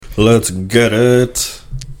Let's get it.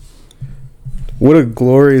 What a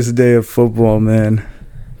glorious day of football, man.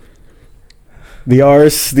 The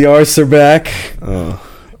arse are back.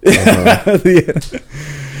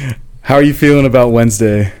 How are you feeling about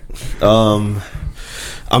Wednesday? I'm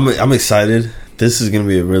excited. This is gonna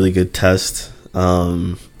be a really good test.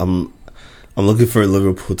 I'm looking for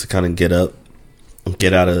Liverpool to kind of get out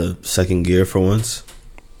of second gear for once.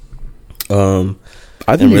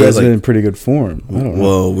 I think you guys have been in pretty good form. I don't know.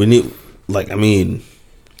 Well,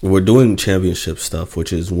 we're doing championship stuff,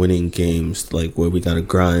 which is winning games, like where we gotta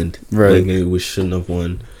grind. Right. Like maybe we shouldn't have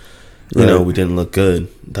won. You know, we didn't look good.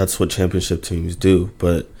 That's what championship teams do.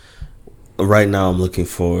 But right now, I'm looking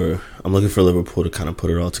for Liverpool to kind of put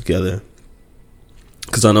it all together.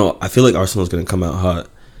 Because I feel like Arsenal's gonna come out hot.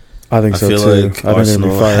 I think so too. Like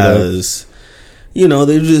Arsenal has,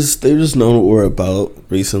 they've just known what we're about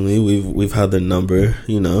recently. We've had their number.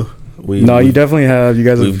 You definitely have. You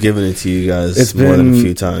guys, we've given it to you guys more than a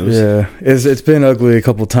few times. Yeah, it's been ugly a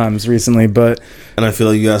couple times recently, and I feel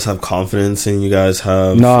like you guys have confidence, and you guys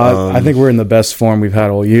have. I think we're in the best form we've had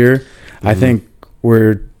all year. Mm-hmm. I think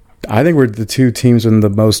we're the two teams in the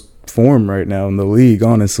most form right now in the league.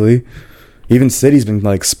 Honestly, even City's been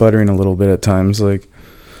like sputtering a little bit at times. Like,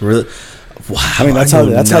 really. Wow, I mean, that's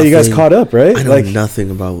how you guys caught up, right? I know nothing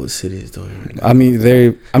about what City is doing right now.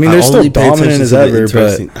 They're still dominant as ever,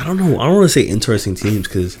 but I don't know. I don't want to say interesting teams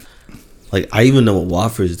because, I even know what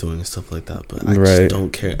Watford is doing and stuff like that, but I just don't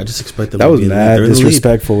care. I just expect them. That was mad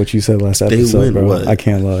disrespectful what you said last episode, bro. What? I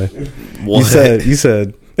can't lie. What? You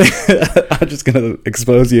said. I'm just gonna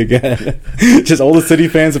expose you again. Just all the City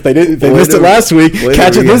fans, if they missed it last week,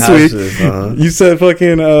 catch it this week. You said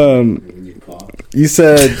fucking. You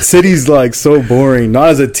said City's like so boring, not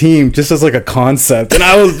as a team, just as like a concept. And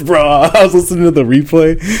I was listening to the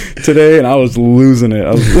replay today, and I was losing it.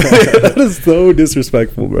 I was like, that is so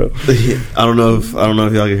disrespectful, bro. I don't know if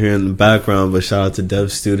y'all can hear in the background, but shout out to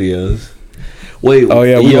Dev Studios. Wait, oh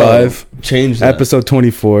yeah, we live. Change that. Episode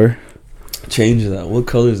 24. Change that. What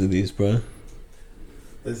colors are these, bro?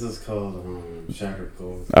 This is called Shattered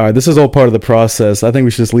Gold. All right, this is all part of the process. I think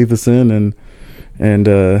we should just leave this in and.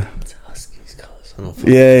 It's Huskies colors. I don't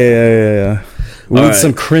know. Yeah. We need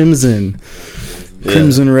some crimson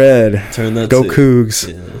red. Turn that. Go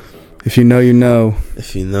Cougs. Yeah. If you know, you know.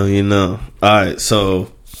 If you know, you know. All right,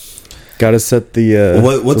 so. Gotta set the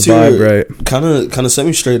what's the vibe your right. Kind of set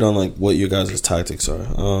me straight on like what your guys' tactics are.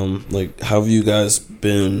 How have you guys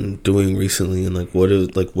been doing recently, and what do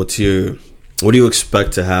you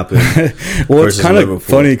expect to happen? Well, it's kind of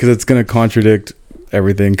funny because it's gonna contradict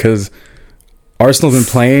everything. Because Arsenal's been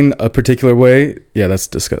playing a particular way. Yeah, that's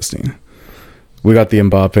disgusting. We got the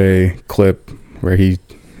Mbappe clip where we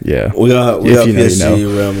got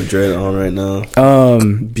PSG Real Madrid on right now.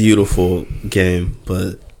 Beautiful game,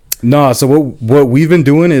 but. No, so what we've been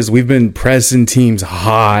doing is we've been pressing teams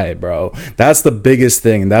high, bro. That's the biggest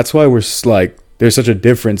thing, and that's why we're there's such a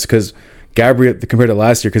difference because Gabriel compared to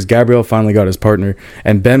last year because Gabriel finally got his partner,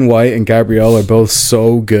 and Ben White and Gabriel are both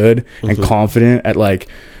so good and confident at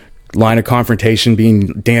line of confrontation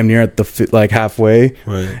being damn near at the halfway,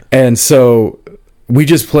 right? And so we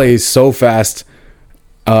just play so fast.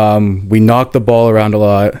 We knock the ball around a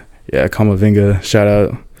lot. Yeah, Kamavinga, shout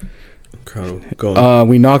out.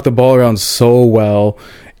 We knocked the ball around so well.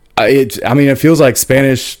 It feels like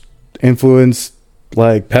Spanish influence,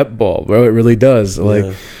 like Pep ball, bro. It really does.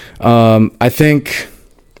 Yeah. I think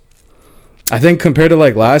compared to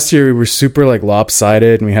last year, we were super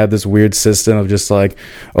lopsided, and we had this weird system of just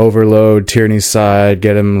overload Tierney's side,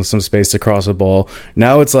 get him some space to cross the ball.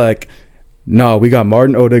 Now it's no, we got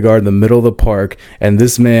Martin Odegaard in the middle of the park, and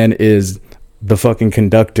this man is the fucking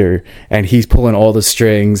conductor, and he's pulling all the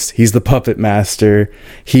strings. He's the puppet master.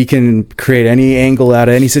 He can create any angle out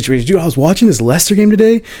of any situation. Dude, I was watching this Leicester game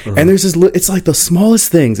today, and there's this it's the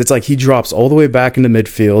smallest things. It's he drops all the way back into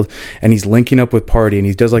midfield, and he's linking up with Partey, and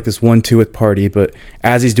he does this 1-2 with Partey, but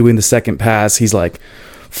as he's doing the second pass, he's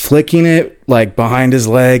flicking it behind his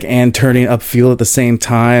leg and turning upfield at the same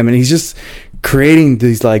time, and he's just creating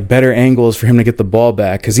these better angles for him to get the ball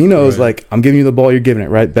back because he knows I'm giving you the ball, you're giving it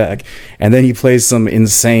right back, and then he plays some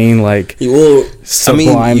insane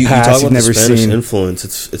sublime pass you've never Spanish seen. Influence.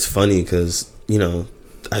 It's funny because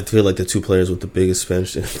I feel like the two players with the biggest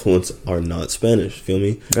Spanish influence are not Spanish. Feel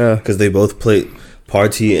me? Yeah. Because they both played.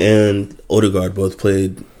 Partey and Odegaard both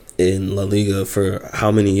played in La Liga for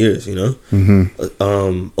how many years?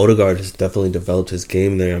 Odegaard has definitely developed his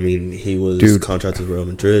game there. I mean, he was contracted with Real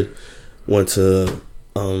Madrid. Went to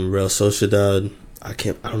Real Sociedad. I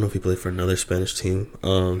don't know if he played for another Spanish team.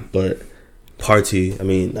 But Partey,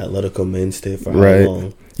 Atletico mainstay for how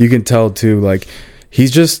long? You can tell too, he's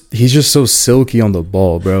just so silky on the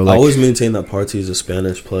ball, bro. Like, I always maintain that Partey is a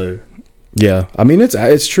Spanish player. Yeah, I mean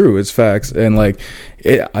it's true, it's facts, and like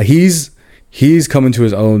he's coming to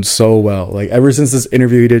his own so well. Like ever since this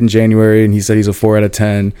interview he did in January, and he said he's a 4 out of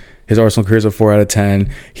 10. His Arsenal career is a 4 out of 10.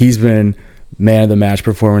 He's been man of the match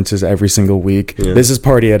performances every single week. Yeah. This is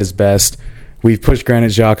Partey at his best. We've pushed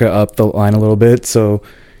Granit Xhaka up the line a little bit, so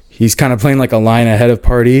he's kind of playing like a line ahead of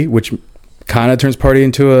Partey, which kind of turns Partey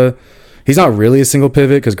into a. He's not really a single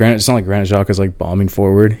pivot because it's not like Granit Xhaka is like bombing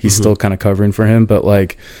forward. He's still kind of covering for him, but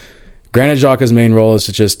like. Granit Xhaka's main role is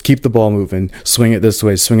to just keep the ball moving, swing it this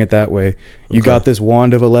way, swing it that way. You got this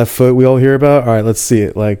wand of a left foot we all hear about. All right, let's see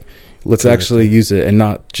it. Like, let's actually use it and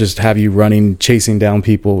not just have you running, chasing down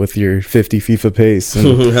people with your 50 FIFA pace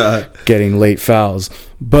and getting late fouls.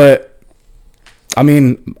 But, I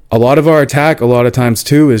mean, a lot of our attack, a lot of times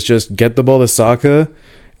too, is just get the ball to Saka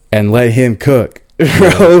and let him cook.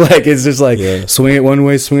 Bro, like it's just like swing it one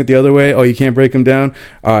way, swing it the other way. Oh, you can't break him down.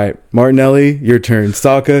 All right, Martinelli, your turn.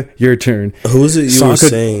 Saka, your turn. Who is it you were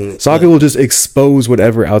saying? Saka will just expose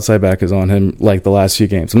whatever outside back is on him like the last few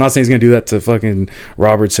games. I'm not saying he's gonna do that to fucking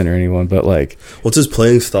Robertson or anyone, but like, what's his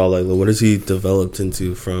playing style like? What has he developed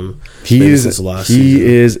into from? Since last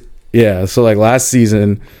season? So like last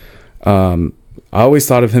season, I always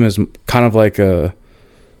thought of him as kind of like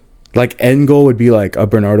end goal would be like a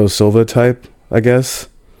Bernardo Silva type. I guess,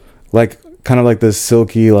 like kind of like this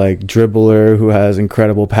silky like dribbler who has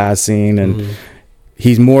incredible passing, and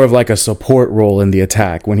he's more of like a support role in the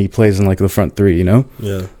attack when he plays in like the front three, you know?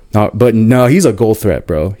 Yeah. No, he's a goal threat,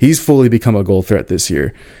 bro. He's fully become a goal threat this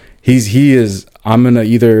year. He's like, I'm gonna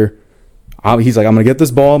get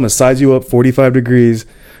this ball, I'm gonna size you up 45 degrees.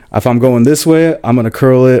 If I'm going this way, I'm gonna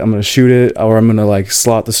curl it, I'm gonna shoot it, or I'm gonna like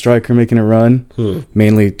slot the striker making a run,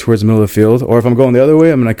 mainly towards the middle of the field. Or if I'm going the other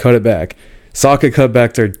way, I'm gonna cut it back. Soccer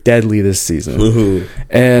cutbacks are deadly this season.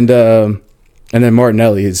 And then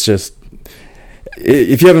Martinelli is just,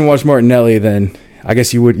 if you haven't watched Martinelli, then I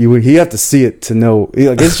guess you would have to see it to know.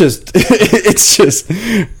 Like it's just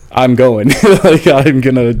I'm going. Like I'm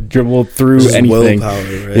gonna dribble through anything.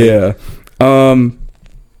 Willpower, right? Yeah.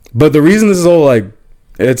 But the reason this is all like,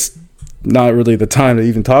 it's not really the time to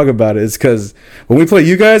even talk about it is because when we play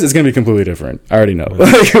you guys, it's gonna be completely different. I already know.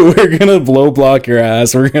 Like we're gonna blow block your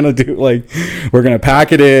ass. We're gonna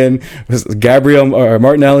pack it in. Gabriel or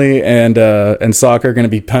Martinelli and Saka are gonna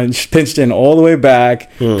be pinched in all the way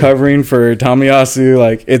back, covering for Tomiyasu.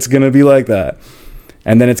 Like it's gonna be like that,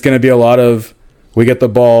 and then it's gonna be a lot of we get the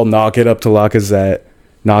ball, knock it up to Lacazette,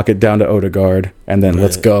 knock it down to Odegaard, and then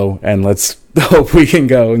let's go and let's hope we can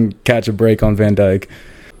go and catch a break on Van Dijk.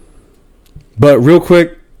 But real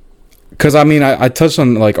quick, because I mean, I touched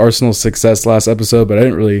on like Arsenal's success last episode, but I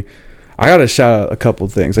gotta shout out a couple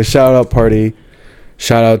things. I shout out Partey,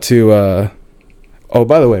 shout out to, oh,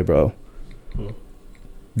 by the way, bro,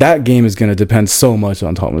 that game is gonna depend so much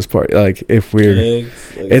on Thomas Partey. Like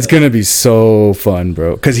it's gonna be so fun,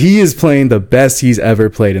 bro, because he is playing the best he's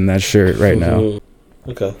ever played in that shirt right now.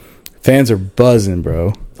 Okay, fans are buzzing,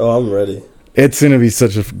 bro. Oh, I'm ready. It's gonna be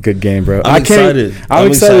such a good game, bro. I'm excited. I'm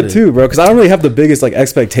excited too, bro, because I don't really have the biggest like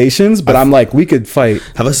expectations, but I'm like, we could fight.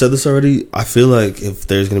 Have I said this already? I feel like if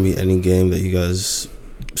there's gonna be any game that you guys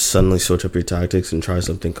suddenly switch up your tactics and try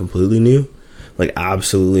something completely new, like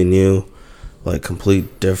absolutely new, like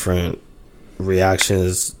complete different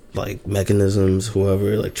reactions, like mechanisms,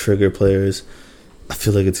 whoever, like trigger players, I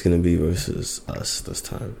feel like it's gonna be versus us this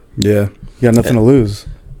time. Yeah, you got nothing to lose.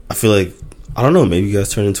 I feel like, I don't know, maybe you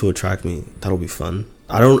guys turn into a track meet. That'll be fun.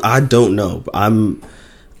 I don't know.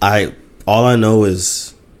 All I know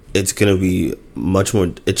is it's gonna be much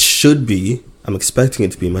more, it should be, I'm expecting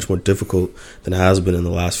it to be much more difficult than it has been in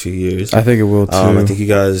the last few years. I think it will too. I think you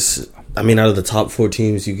guys, I mean, out of the top 4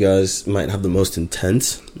 teams, you guys might have the most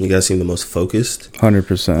intense. You guys seem the most focused.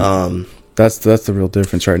 100%. That's the real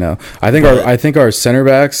difference right now. I think our center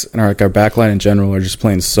backs and our back line in general are just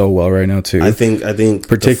playing so well right now too. I think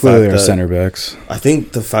particularly our center backs. I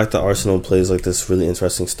think the fact that Arsenal plays like this really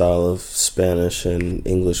interesting style of Spanish and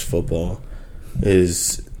English football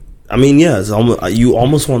is, I mean, yeah, it's almost, you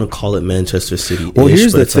almost want to call it Manchester City. Well,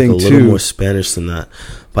 here's the thing, like a little more Spanish than that.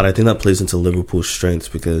 But I think that plays into Liverpool's strengths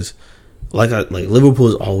because like Liverpool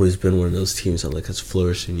has always been one of those teams that like has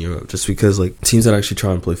flourished in Europe, just because like teams that actually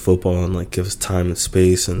try and play football and like give us time and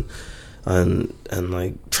space and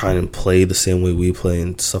like try and play the same way we play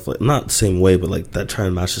and stuff, like not the same way, but like that try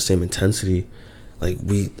and match the same intensity. Like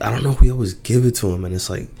I don't know, we always give it to them, and it's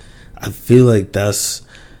like I feel like that's,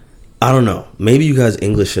 I don't know. Maybe you guys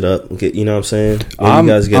English it up and get, you know what I'm saying? Maybe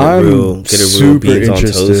you guys get a real beans on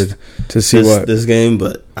toast to see this game,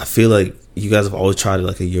 but I feel like you guys have always tried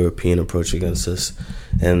like a European approach against us,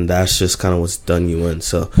 and that's just kind of what's done you in.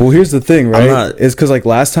 So, well, here's the thing, right? It's because like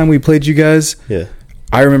last time we played you guys, yeah,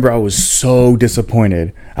 I remember I was so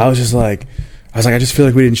disappointed. I was like, I just feel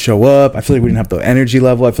like we didn't show up. I feel like we didn't have the energy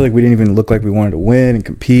level. I feel like we didn't even look like we wanted to win and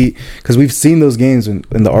compete, because we've seen those games in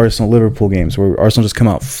the Arsenal Liverpool games where Arsenal just come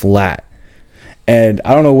out flat. And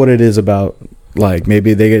I don't know what it is about, like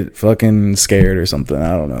maybe they get fucking scared or something.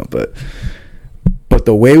 I don't know, but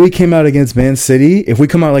the way we came out against Man City, if we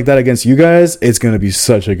come out like that against you guys, it's going to be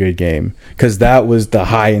such a good game, because that was the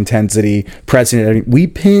high intensity pressing. We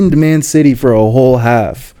pinned Man City for a whole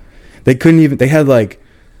half. They couldn't even, they had like,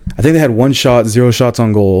 I think they had 1 shot, 0 shots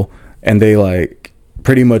on goal, and they like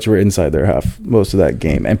pretty much were inside their half most of that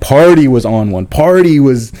game. And Partey was on one. Partey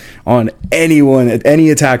was on any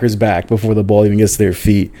attacker's back before the ball even gets to their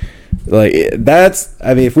feet. Like that's,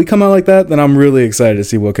 I mean, if we come out like that, then I'm really excited to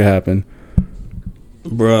see what could happen.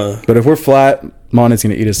 Bruh. But if we're flat, Mane's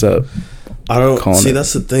gonna eat us up. I don't see.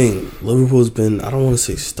 That's the thing. Liverpool's been, I don't want to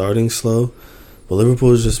say starting slow, but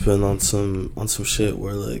Liverpool's just been on some shit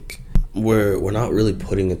where like we're not really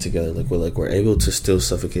putting it together. Like we're able to still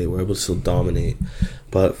suffocate. We're able to still dominate,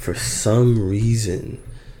 but for some reason,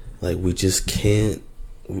 like we just can't.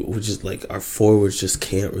 We just like our forwards just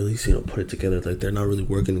can't really put it together. Like they're not really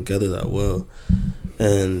working together that well.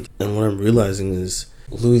 And what I'm realizing is,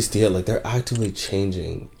 Luis Diaz, like they're actively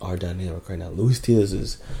changing our dynamic right now. Luis Diaz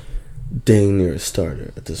is dang near a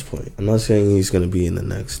starter at this point. I'm not saying he's going to be in the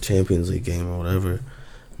next Champions League game or whatever,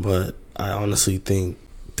 but I honestly think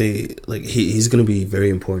he's going to be very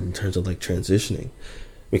important in terms of like transitioning,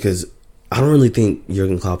 because I don't really think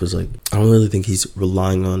Jurgen Klopp is like, I don't really think he's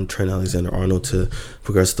relying on Trent Alexander-Arnold to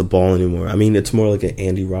progress the ball anymore. I mean, it's more like an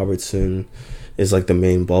Andy Robertson is like the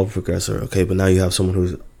main ball progressor, okay, but now you have someone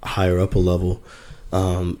who's higher up a level.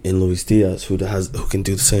 In Luis Diaz, who can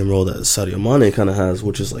do the same role that Sadio Mane kind of has,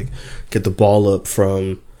 which is like get the ball up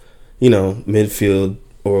from, midfield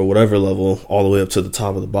or whatever level all the way up to the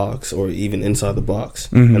top of the box or even inside the box.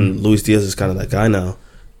 Mm-hmm. And Luis Diaz is kind of that guy now.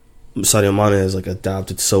 Sadio Mane has like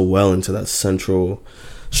adapted so well into that central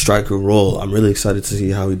striker role. I'm really excited to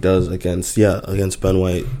see how he does against Ben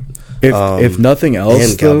White. If nothing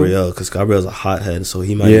else, and Gabriel, because Gabriel's a hothead, so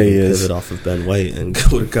he might even pivot off of Ben White and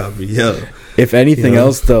go to Gabriel. If anything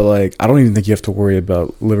else, though, like I don't even think you have to worry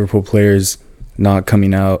about Liverpool players not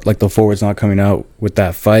coming out, like the forwards not coming out with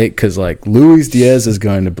that fight, because like Luis Diaz is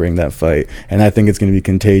going to bring that fight, and I think it's going to be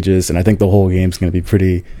contagious, and I think the whole game's going to be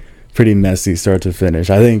pretty messy start to finish.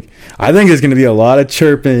 I think there's going to be a lot of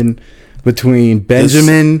chirping between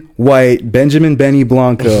Benjamin Benny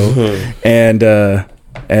Blanco, and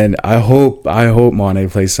I hope Mane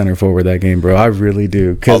plays center forward that game, bro. I really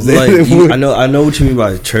do. Cause I know what you mean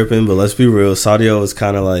by chirping, but let's be real. Sadio is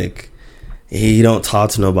kind of like, he don't talk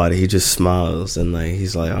to nobody. He just smiles and like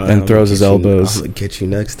he's like, and throws his elbows. I'm gonna get you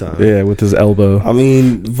next time. Yeah, with his elbow. I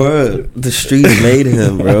mean, bro, the streets made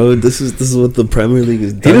him, bro. This is what the Premier League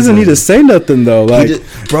is. He doesn't need to say nothing though. Like,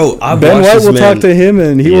 Ben White will talk to him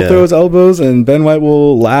and he will throw his elbows, and Ben White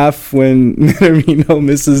will laugh when Minamino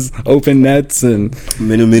misses open nets. And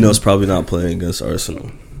Minamino's probably not playing against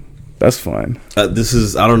Arsenal. That's fine. I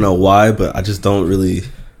don't know why, but I just don't really.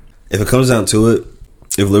 If it comes down to it,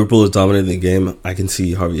 if Liverpool is dominating the game, I can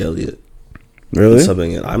see Harvey Elliott really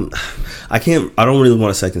subbing in. I don't really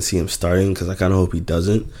want to say I can see him starting, because I kind of hope he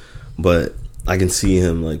doesn't. But I can see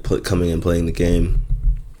him like coming and playing the game,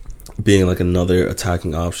 being like another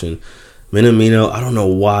attacking option. Minamino, I don't know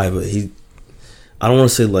why, but I don't want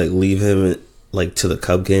to say like leave him like to the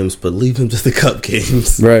cup games, but leave him to the cup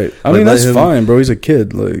games. Right. I mean, that's fine, bro. He's a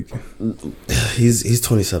kid. Like he's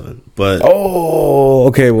 27, but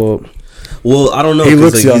okay. Well, I don't know. He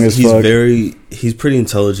looks young as fuck. He's pretty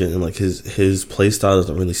intelligent, and like his play style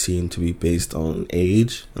doesn't really seem to be based on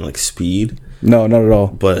age and like speed. No, not at all.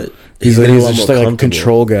 But he's just like a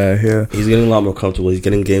control guy. Yeah, he's getting a lot more comfortable. He's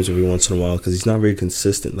getting games every once in a while because he's not very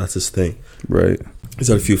consistent. That's his thing. Right. He's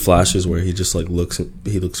had a few flashes where he just like looks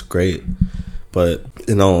great, but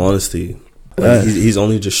in all honesty, he's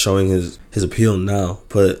only just showing his appeal now.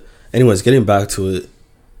 But anyways, getting back to it,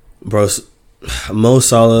 bro. Mo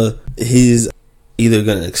Salah, he's either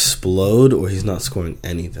going to explode or he's not scoring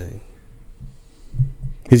anything.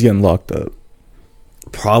 He's getting locked up.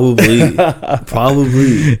 Probably.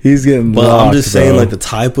 He's getting but locked, I'm just saying, like, the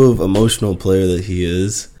type of emotional player that he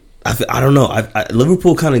is, I don't know.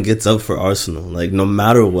 Liverpool kind of gets up for Arsenal. Like, no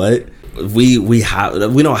matter what, we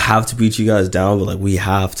don't have to beat you guys down, but like we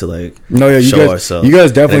have to like show ourselves. You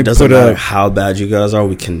guys definitely it doesn't matter how bad you guys are.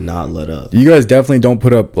 We cannot let up. You guys definitely don't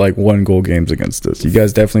put up like 1-goal games against us. You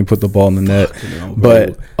guys definitely put the ball in the net.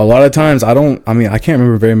 But a lot of times I can't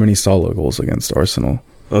remember very many solo goals against Arsenal.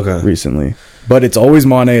 Recently. But it's always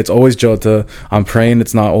Mane, it's always Jota. I'm praying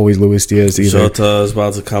it's not always Luis Diaz either. Jota is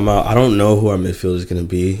about to come out. I don't know who our midfield is going to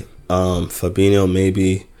be. Fabinho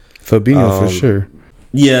maybe. Fabinho for sure.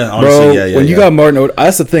 Yeah, honestly, bro, when you got Martin Odegaard,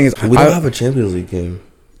 that's the thing is we don't have a Champions League game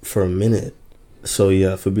for a minute. So yeah,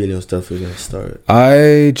 Fabinho's definitely going to start.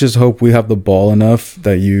 I just hope we have the ball enough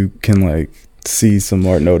that you can like see some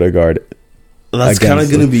Martin Odegaard. That's kind of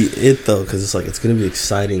going to be it though, because it's like it's going to be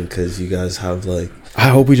exciting because you guys have like. I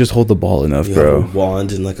hope we just hold the ball enough, bro. You have a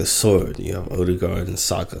wand and like a sword. You have Odegaard and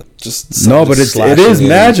Saka. But it is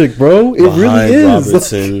magic, bro. It really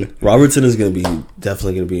is. Robertson is going to be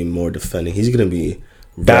definitely going to be more defending. He's going to be.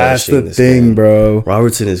 That's the thing, game. Bro.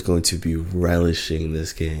 Robertson is going to be relishing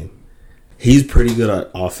this game. He's pretty good at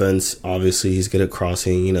offense. Obviously, he's good at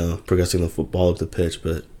crossing. Progressing the football up the pitch.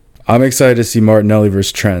 But I'm excited to see Martinelli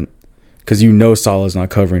versus Trent. Because Salah's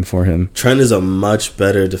not covering for him. Trent is a much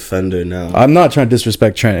better defender now. I'm not trying to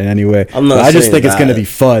disrespect Trent in any way. I just think it's going to be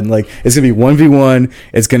fun. Like, it's going to be 1v1.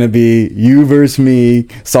 It's going to be you versus me.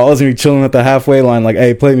 Salah's going to be chilling at the halfway line like,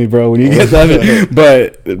 hey, play me, bro, when you get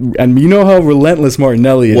that. And you know how relentless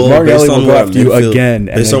Martinelli is. Well, Martinelli will go after you again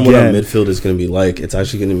and based on what our midfield is going to be like, it's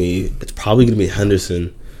probably going to be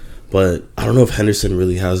Henderson. But I don't know if Henderson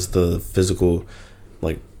really has the physical,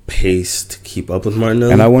 like, pace to keep up with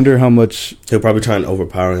Martinelli, and I wonder how much he'll probably try and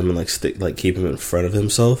overpower him and keep him in front of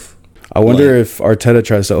himself. I wonder if Arteta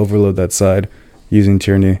tries to overload that side using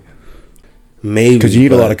Tierney. Maybe because you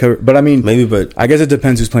need a lot of cover. But I mean, but I guess it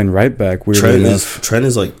depends who's playing right back. Trent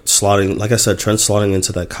is like slotting. Like I said, Trent's slotting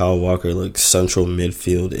into that Kyle Walker like central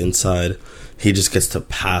midfield inside. He just gets to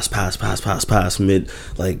pass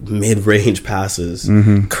mid-range passes,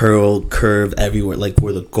 curve everywhere, like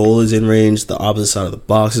where the goal is in range, the opposite side of the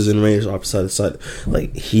box is in range, the opposite side.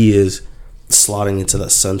 Like he is slotting into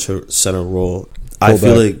that center role. I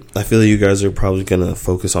feel like you guys are probably gonna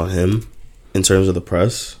focus on him in terms of the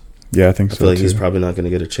press. Yeah, I think so. I feel like he's probably not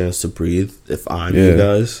gonna get a chance to breathe if I'm you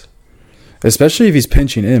guys. Especially if he's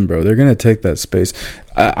pinching in, bro. They're gonna take that space.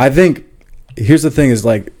 I think. Here's the thing: is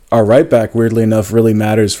like. Our right back, weirdly enough, really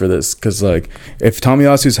matters for this because, like, if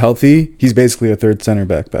Tomiyasu's healthy, he's basically a third center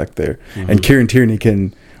back there, and Kieran Tierney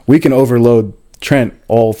we can overload Trent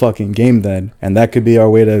all fucking game then, and that could be our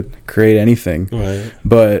way to create anything. Right.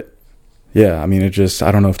 But yeah, I mean, I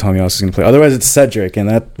don't know if Tomiyasu's gonna play. Otherwise, it's Cedric, and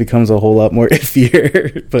that becomes a whole lot more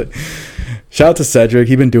iffier. But shout out to Cedric;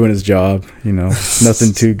 he's been doing his job.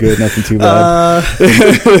 Nothing too good, nothing too bad.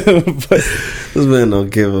 But this man don't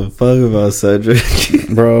give a fuck about Cedric.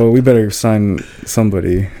 Bro, we better sign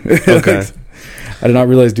somebody. Okay. I did not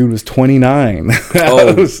realize dude was 29.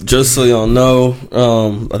 Just so y'all know,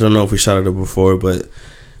 I don't know if we shouted it before, but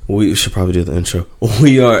we should probably do the intro.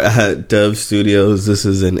 We are at Dev Studios. This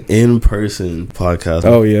is an in-person podcast.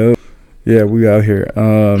 Oh, yeah. Yeah, we out here.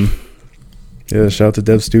 Yeah, shout out to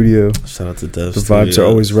Dev Studio. Shout out to Dev The Studio. vibes are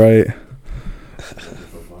always right.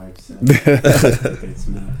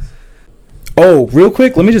 Oh, real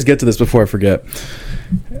quick, let me just get to this before I forget.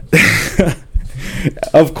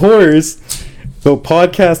 Of course, the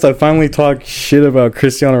podcast I finally talked shit about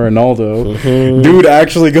Cristiano Ronaldo. Dude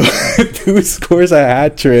actually dude scores a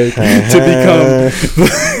hat trick to become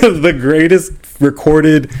the greatest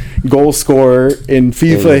recorded goal scorer in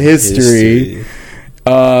FIFA history.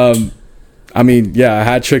 I mean, yeah, a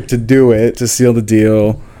hat trick to do it, to seal the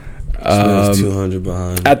deal. 200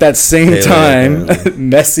 behind. At that same time,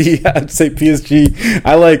 Messi, I'd say PSG.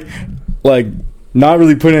 I like not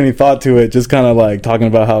really putting any thought to it, just kind of like talking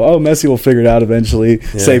about how Messi will figure it out eventually.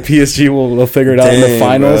 Yeah. Say PSG will figure it out in the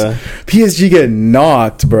finals. Bro. PSG get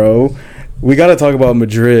knocked, bro. We got to talk about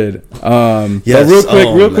Madrid. Yes.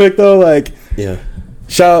 But real quick though, like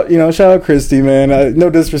Shout out Christy, man. No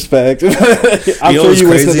disrespect. I'm sure you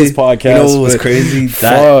listen to this podcast. You know what was crazy?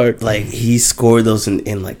 That, like, he scored those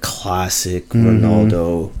in like classic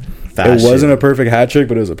Ronaldo fashion. It wasn't a perfect hat trick,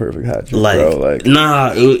 but it was a perfect hat trick, bro.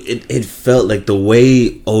 It felt like the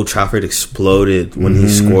way Old Trafford exploded when he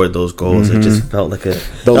scored those goals. It just felt like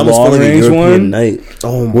the long range one. Night.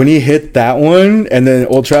 When he hit that one and then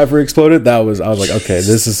Old Trafford exploded, I was like, okay,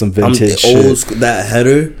 this is some vintage shit. That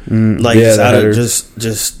header,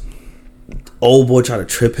 just old boy tried to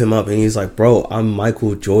trip him up, and he's like, bro, I'm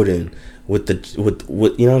Michael Jordan with you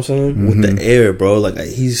know what I'm saying, with the air, bro. Like,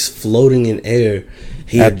 he's floating in air.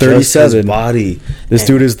 He at 37, his body. This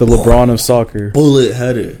dude is the LeBron of soccer. Bullet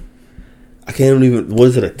header. I can't even.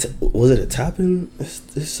 Was it a tap in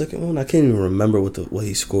his second one? I can't even remember what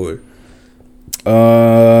he scored.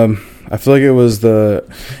 I feel like it was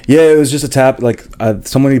it was just a tap. Like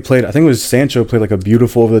somebody played, I think it was Sancho played like a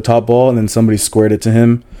beautiful over the top ball, and then somebody squared it to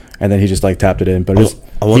him, and then he just like tapped it in. But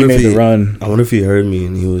he made the run. I wonder if he heard me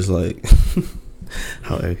and he was like,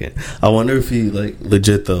 how arrogant. I wonder if he like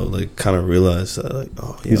legit though, like kind of realized that like,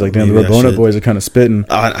 oh, he's like, damn, the Rabona boys are kind of spitting.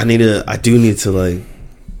 I do need to like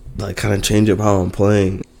kind of change up how I'm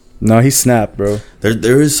playing. No, he snapped, bro.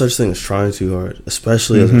 There is such thing as trying too hard,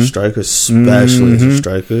 especially as a striker. As a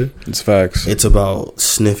striker, it's facts. It's about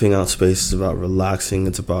sniffing out space. It's about relaxing.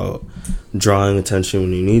 It's about drawing attention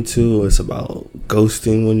when you need to. It's about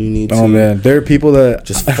ghosting when you need to. Oh man, there are people that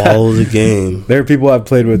just follow the game. There are people I've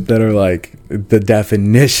played with that are like the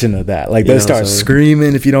definition of that. Like they start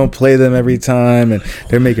screaming if you don't play them every time, and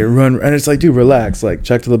they're making run. And it's like, dude, relax. Like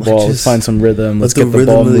check to the ball. Let's find some rhythm. Let's get the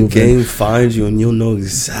ball moving. Let the rhythm of the game find you, and you'll know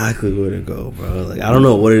exactly where to go, bro. Like I don't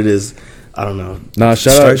know what it is. I don't know. Nah,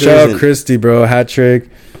 shout out Christie, bro. Hat trick,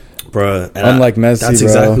 bro. Unlike Messi, bro.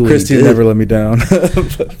 Exactly Christie never let me down.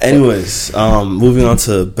 Anyways, moving on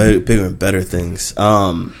to bigger and better things.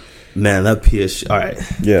 Man, that PSG. All right.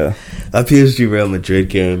 Yeah. That PSG Real Madrid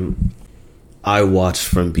game, I watched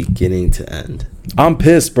from beginning to end. I'm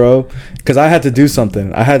pissed, bro, because I had to do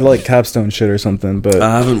something. I had like capstone shit or something, but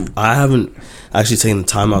I haven't actually taken the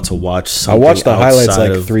time out to watch something. I watched the highlights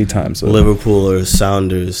like 3 times. So. Liverpool or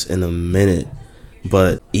Sounders in a minute,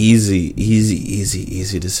 but easy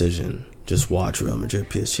decision. Just watch Real Madrid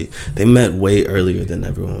PSG. They met way earlier than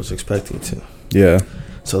everyone was expecting to. Yeah.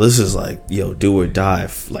 So this is like, yo, do or die,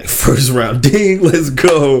 like first round ding, let's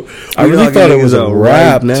go. I really thought it was a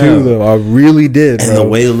wrap too, though. I really did. And the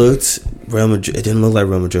way it looked, Real Madrid, it didn't look like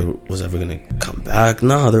Real Madrid was ever gonna come back.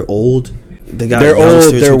 Nah, they're old. They're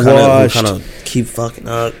old. They're washed. Kind of keep fucking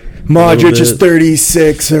up. Modric is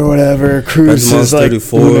 36 or whatever. Cruz is like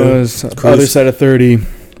 34. Other side of 30.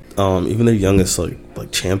 Even their youngest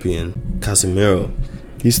like champion, Casemiro.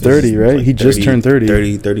 He's 30, right? Like he just turned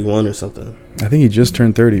 30. 31 or something. I think he just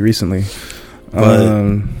turned 30 recently.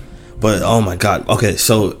 But oh my god. Okay,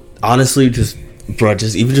 so honestly, just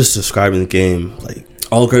describing the game, like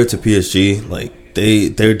all credit to PSG. Like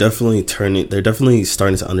they're definitely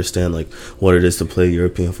starting to understand like what it is to play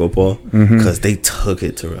European football, because they took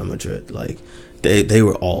it to Real Madrid. Like they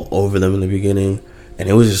were all over them in the beginning, and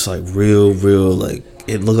it was just like real like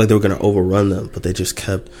it looked like they were gonna overrun them, but they just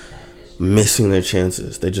kept missing their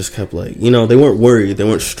chances. They just kept like, they weren't worried, they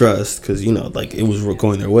weren't stressed, because like it was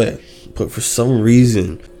going their way. But for some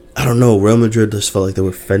reason, I don't know, Real Madrid just felt like they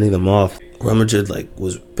were fending them off. Real Madrid like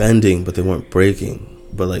was bending, but they weren't breaking.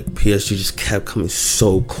 But like PSG just kept coming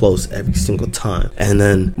so close every single time. And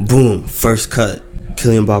then boom, first cut,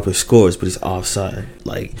 Kylian Mbappe scores, but he's offside.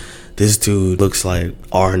 Like this dude looks like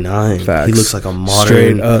R9. Facts. He looks like a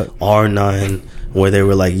modern R9, where they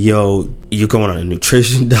were like, yo, you're going on a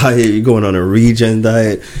nutrition diet, you're going on a regen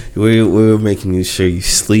diet, we're making sure you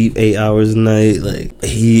sleep 8 hours a night. Like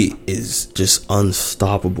he is just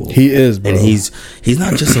unstoppable. He is, bro. And he's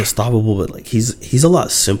not just unstoppable, but like he's a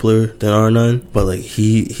lot simpler than R9, but like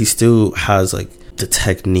he still has like the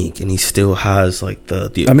technique, and he still has like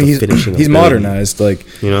the he's finishing. He's modernized, like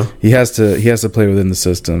he has to play within the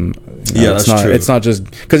system. That's true. It's not just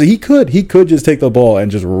because he could just take the ball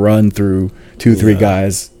and just run through 2-3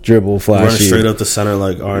 guys, dribble, flashy, run straight up the center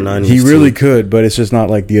like R9. He really could, but it's just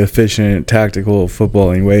not like the efficient tactical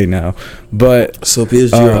footballing way now. But so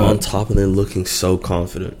PSG are on top, and they're looking so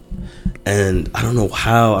confident, and I don't know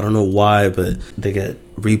how, I don't know why, but they get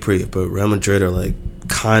reprieve. But Real Madrid are like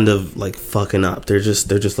kind of like fucking up. They're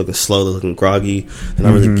just looking slow. They're looking groggy. They're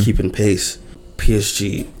not really keeping pace.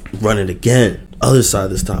 PSG run it again. Other side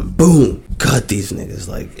this time. Boom. Cut these niggas.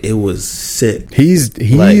 Like it was sick. He's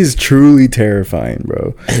like, truly terrifying,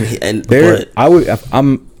 bro. I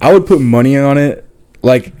would put money on it.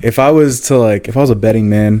 Like if I was a betting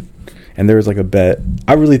man, and there was like a bet,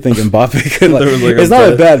 I really think Mbappe could like, it's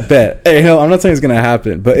not a bad bet. Hey, hell, I'm not saying it's gonna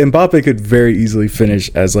happen, but Mbappe could very easily finish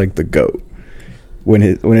as like the GOAT when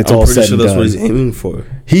it's all said and done. That's what he's aiming for.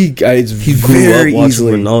 He grew very up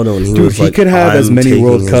easily. Ronaldo, and he could have as many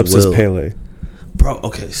World Cups as Pele. Bro,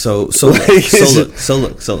 okay, so look.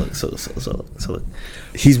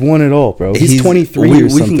 He's won it all, bro. He's 23 or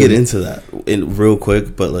something. We can get into that in real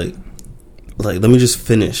quick, but like let me just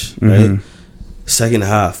finish, right? Second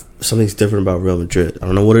half, something's different about Real Madrid. I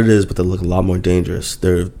don't know what it is, but they look a lot more dangerous.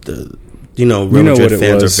 Real Madrid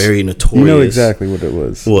fans are very notorious. You know exactly what it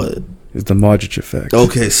was. What? is the Modric effect.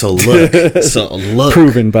 Okay, so look.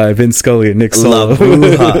 Proven by Vince Scully and Nick Solo. La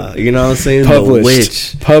Bruja, you know what I'm saying?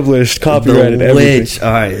 Published, copyrighted, everything.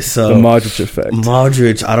 All right, so the Modric effect.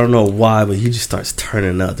 Modric, I don't know why, but he just starts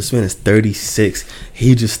turning up. This man is 36.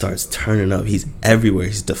 He just starts turning up. He's everywhere.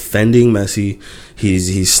 He's defending Messi.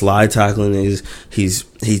 He's slide tackling. He's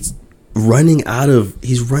running out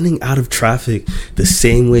of traffic the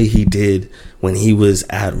same way he did when he was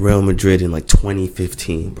at Real Madrid in like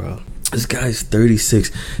 2015, bro. This guy's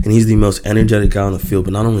 36 and he's the most energetic guy on the field.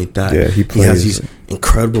 But not only that, he has these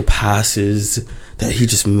incredible passes that he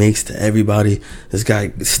just makes to everybody. This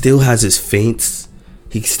guy still has his feints.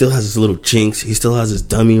 He still has his little jinx. He still has his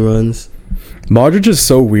dummy runs. Modric is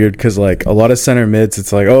so weird because like a lot of center mids,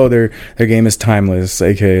 it's like, oh, their game is timeless,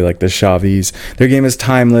 aka like the Xavis. Their game is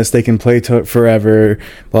timeless. They can play forever.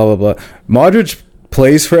 Blah blah blah. Modric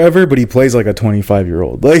plays forever, but he plays like a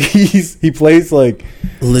 25-year-old. Like he plays like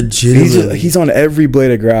legitimately. He's on every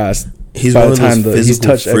blade of grass. He's by one the time of those he's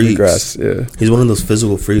touched freaks. Every grass. Yeah, he's one of those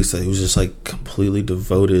physical freaks that he was just like completely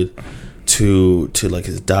devoted to like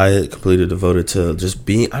his diet, completely devoted to just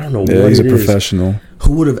being. I don't know. Yeah, what he's it a professional. Is.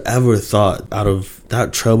 Who would have ever thought out of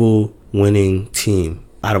that treble-winning team,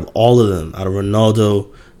 out of all of them, out of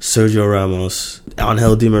Ronaldo, Sergio Ramos,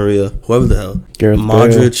 Angel Di Maria, whoever the hell, Gareth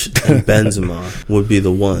Modric and Benzema would be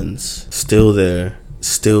the ones still there,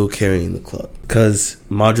 still carrying the club. Because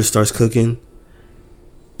Modric starts cooking,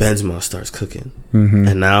 Benzema starts cooking. Mm-hmm.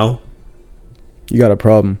 And now you got a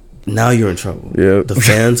problem. Now you're in trouble. Yeah. The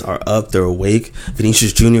fans are up. They're awake.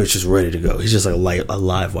 Vinicius Jr. is just ready to go. He's just like a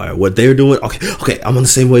live wire. What they're doing, okay, I'm on the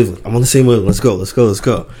same wavelength. Let's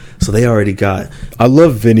go. So they already got. I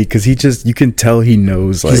love Vinny because you can tell he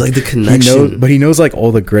knows. Like, he's like the connection. He knows like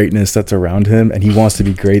all the greatness that's around him, and he wants to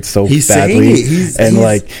be great so he's badly.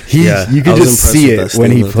 You can just see it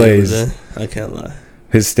when he plays. I can't lie.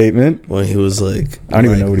 His statement when he was like, I don't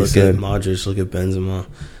even know what he said. Look at Modric, look at Benzema.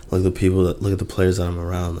 Look at the players that I'm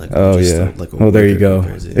around. Like, oh yeah. There you go.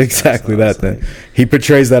 Exactly that thing. Like, he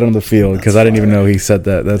portrays that on the field because I didn't even know he said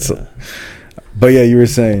that. That's. Yeah. But yeah, you were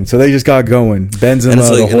saying so they just got going.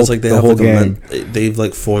 Benzema, the whole game. They've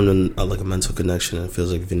like formed a mental connection, and it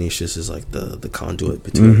feels like Vinicius is like the conduit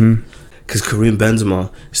between. Because Karim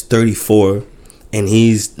Benzema is 34, and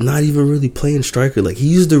he's not even really playing striker. Like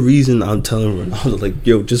he's the reason I'm telling Ronaldo, like,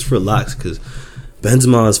 yo, just relax, because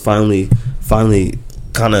Benzema is finally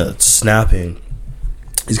kind of snapping.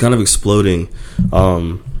 He's kind of exploding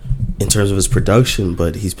in terms of his production,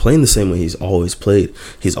 but he's playing the same way he's always played.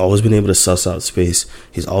 He's always been able to suss out space.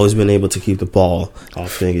 He's always been able to keep the ball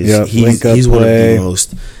off things. He's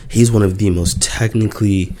one of the most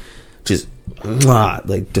technically just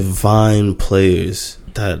like divine players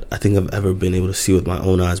that I think I've ever been able to see with my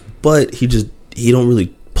own eyes. But he don't really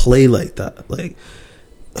play like that. Like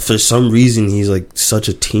for some reason he's like such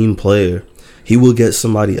a team player. He will get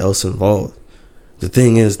somebody else involved. The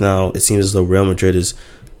thing is, now it seems as though Real Madrid is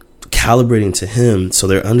calibrating to him, so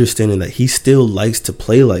they're understanding that he still likes to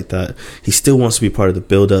play like that. He still wants to be part of the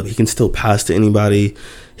build-up. He can still pass to anybody.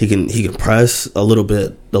 He can press a little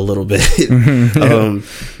bit.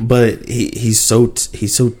 But he's so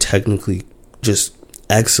technically just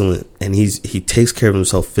excellent, and he takes care of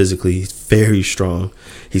himself physically. He's very strong.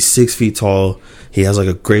 He's 6 feet tall. He has like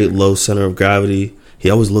a great low center of gravity. He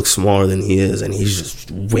always looks smaller than he is, and he's just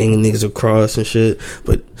winging niggas across and shit.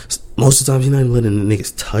 But most of the time, he's not even letting the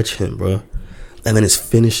niggas touch him, bro. And then his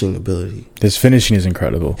finishing ability. His finishing is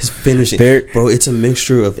incredible. His finishing. Bro, it's a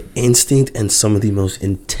mixture of instinct and some of the most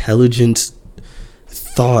intelligent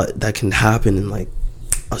thought that can happen in, like,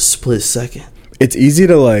 a split second. It's easy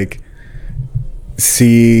to, like,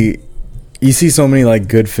 see... You see so many like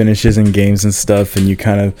good finishes in games and stuff, and you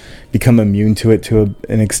kind of become immune to it to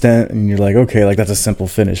an extent, and you're like, okay, like that's a simple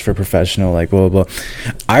finish for professional, like blah blah blah.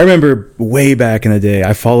 I remember way back in the day,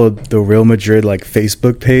 I followed the Real Madrid like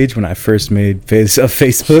Facebook page when I first made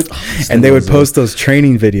Facebook, and they would post those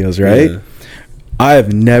training videos, right? Yeah. I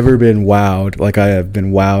have never been wowed like I have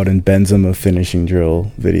been wowed in Benzema finishing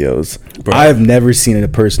drill videos. Bro. I have never seen a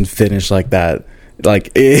person finish like that.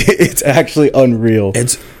 Like it's actually unreal.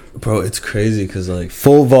 It's crazy because like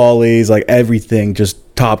full volleys, like everything, just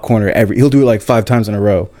top corner. He'll do it like 5 times in a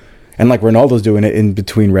row, and like Ronaldo's doing it in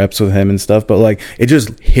between reps with him and stuff. But like it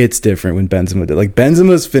just hits different when Benzema did. Like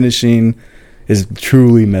Benzema's finishing is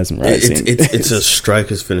truly mesmerizing. It's a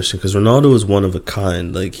striker's finishing because Ronaldo is one of a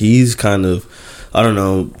kind. Like he's kind of, I don't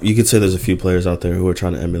know. You could say there's a few players out there who are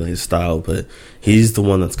trying to emulate his style, but he's the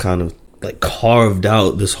one that's kind of like carved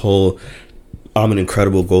out this whole I'm an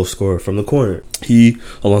incredible goal scorer from the corner. He,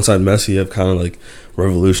 alongside Messi, have kind of like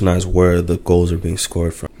revolutionized where the goals are being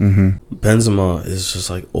scored from. Benzema is just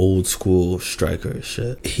like old school striker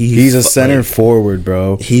shit. He's a center forward,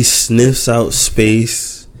 bro. He sniffs out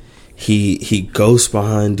space. He goes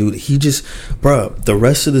behind, dude. He just, bro, the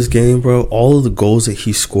rest of this game, bro, all of the goals that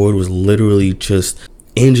he scored was literally just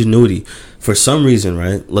ingenuity. For some reason,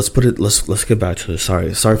 right? Let's get back to this.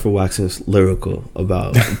 Sorry for waxing lyrical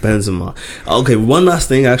about Benzema. Okay, one last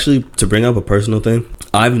thing, actually, to bring up a personal thing.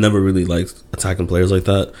 I've never really liked attacking players like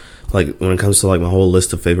that. Like, when it comes to like my whole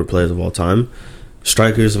list of favorite players of all time,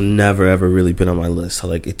 strikers have never ever really been on my list. I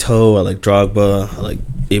like Eto'o, I like Drogba, I like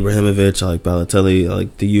Ibrahimovic, I like Balotelli, I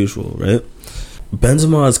like the usual, right?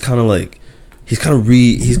 Benzema is kind of like he's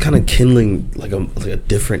kind of kindling like a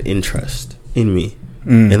different interest in me.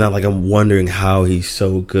 And that, like, I'm wondering how he's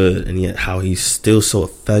so good and yet how he's still so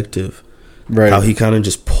effective. Right. How he kind of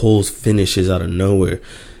just pulls finishes out of nowhere.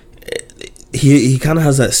 He kind of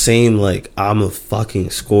has that same, like, I'm a fucking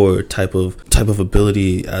scorer type of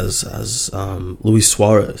ability as Luis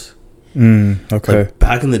Suarez. Okay. Like,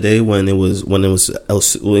 back in the day when it was a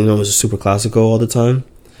Super Classico all the time,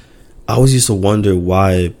 I always used to wonder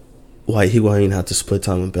why Higuain had to split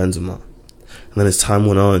time with Benzema. And then as time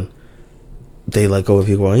went on, they let go of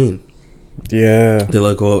Higuain. Yeah. They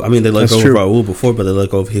let go of Raul before, but they let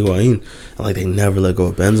go of Higuain. And like they never let go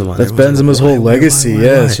of Benzema. That's Benzema's whole legacy.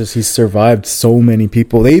 Yeah, it's just he survived so many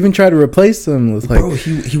people. They even tried to replace him with, like, bro,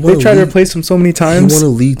 they tried to replace him so many times. He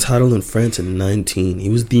won a league title in France at 19. He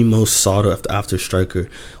was the most sought after striker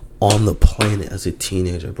on the planet as a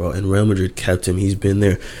teenager, bro. And Real Madrid kept him. He's been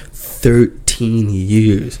there 13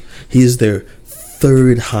 years. He is their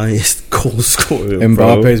third highest goal scorer.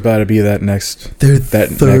 Mbappe's about to be that next. They're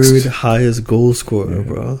third highest goal scorer,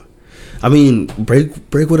 bro. I mean, break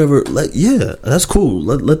whatever. That's cool.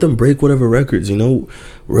 Let them break whatever records. You know,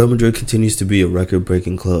 Real Madrid continues to be a record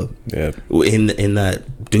breaking club. Yeah. In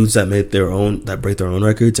that dudes that break their own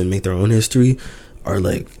records and make their own history are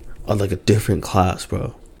like a different class,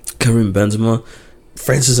 bro. Karim Benzema,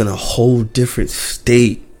 France is in a whole different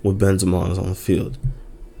state with Benzema on the field.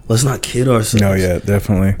 Let's not kid ourselves. No, yeah,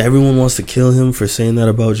 definitely. Everyone wants to kill him for saying that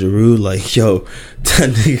about Giroud. Like, yo, that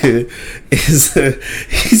nigga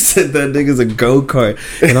he said that nigga's a go-kart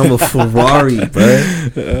and I'm a Ferrari,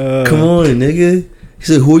 bro. Come on, nigga. He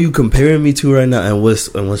said, who are you comparing me to right now? And what's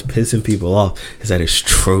pissing people off is that it's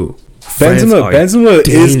true. Benzema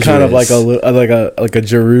is kind of like a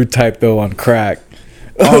Giroud type though on crack.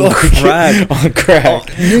 On crack.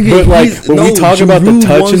 Nigga, but like when we talk about the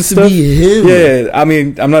touch and stuff, yeah, I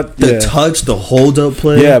mean, I'm not the touch, the hold up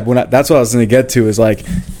play. Yeah, that's what I was gonna get to. Is like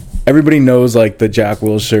everybody knows like the Jack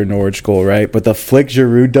Wilshere Norwich goal, right? But the flick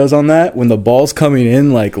Giroud does on that when the ball's coming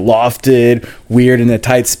in like lofted, weird in a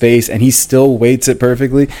tight space, and he still waits it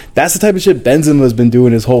perfectly. That's the type of shit Benzema's been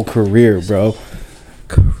doing his whole career, bro.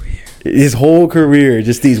 His whole career,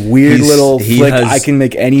 just these weird little flick. I can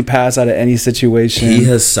make any pass out of any situation. He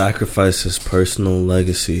has sacrificed his personal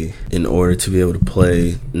legacy in order to be able to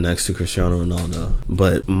play next to Cristiano Ronaldo.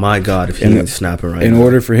 But my God, if he ain't snapping right now. In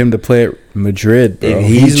order for him to play at Madrid, bro,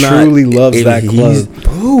 he truly loves that club.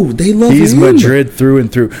 Bro, they love him. He's Madrid through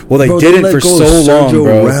and through. Well, they didn't for so long,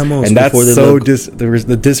 bro. And that's so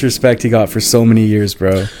the disrespect he got for so many years,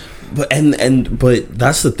 bro. But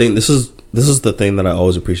that's the thing. This is the thing that I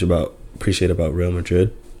always appreciate about Real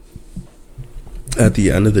Madrid. At the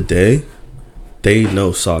end of the day, they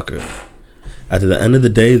know soccer. At the end of the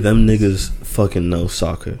day, them niggas fucking know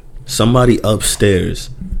soccer. Somebody upstairs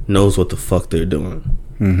knows what the fuck they're doing.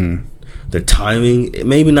 Mm-hmm. Their timing,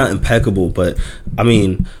 maybe not impeccable, but I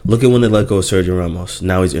mean, look at when they let go of Sergio Ramos.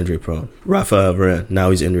 Now he's injury prone. Rafael Varane.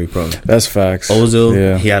 Now he's injury prone. That's facts.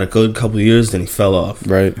 Ozil, he had a good couple of years, then he fell off.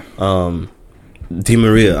 Right. Di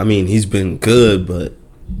Maria, I mean, he's been good, but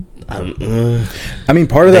I mean,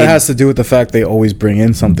 part of that has to do with the fact they always bring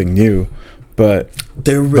in something new, but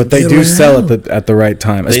they do sell at the right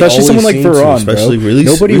time, especially someone like Varane, bro.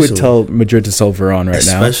 Nobody would tell Madrid to sell Varane right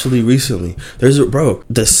now, especially recently.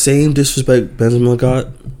 The same disrespect Benzema got,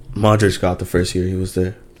 Modric got the first year he was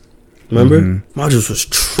there. Remember, Modric was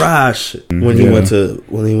trash when he went to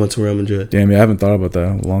Real Madrid. Damn, I haven't thought about that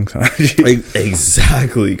in a long time.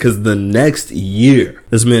 Exactly, because the next year,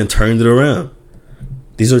 this man turned it around.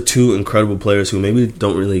 These are two incredible players who maybe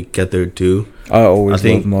don't really get their due. I always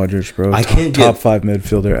love Modric, bro. Top 5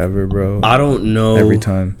 midfielder ever, bro. I don't know every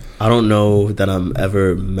time. I don't know that I'm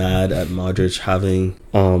ever mad at Modric having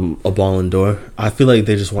a Ballon d'Or. I feel like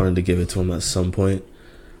they just wanted to give it to him at some point.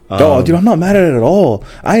 Dude, I'm not mad at it at all.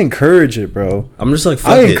 I encourage it, bro. I'm just like,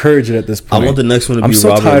 fuck I it. encourage it at this point. I want the next one to be I'm so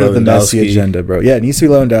Robert tired of the Messi Lewandowski. agenda, bro. Yeah, it needs to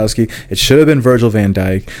be Lewandowski. It should have been Virgil van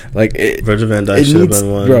Dijk. Like, Virgil van Dijk should have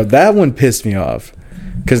been one. Bro, that one pissed me off.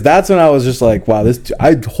 Because that's when I was just like, wow,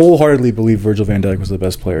 I wholeheartedly believe Virgil van Dijk was the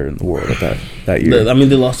best player in the world at that year. I mean,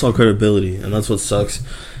 they lost all credibility, and that's what sucks.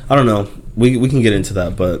 I don't know. We can get into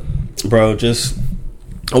that, but, bro,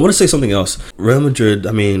 I want to say something else. Real Madrid,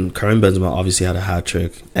 I mean, Karim Benzema obviously had a hat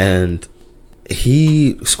trick, and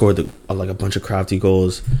he scored a bunch of crafty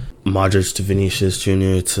goals. Modric to Vinicius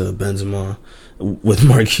Jr. to Benzema, with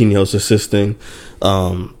Marquinhos assisting.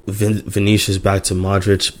 Vinicius back to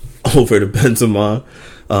Modric, over to Benzema.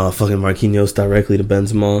 Fucking Marquinhos directly to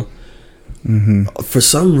Benzema. Mm-hmm. For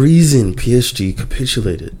some reason, PSG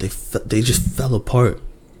capitulated. They just fell apart.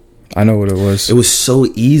 I know what it was. It was so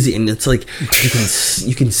easy, and it's like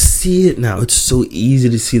you can see it now. It's so easy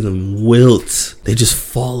to see them wilt. They just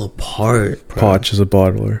fall apart. Bro. Poch is a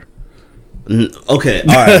bottler. Okay,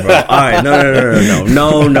 all right, bro. All right,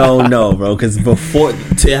 no, bro. Because before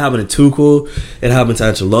it happened to Tuchel, it happened to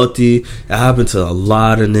Ancelotti, it happened to a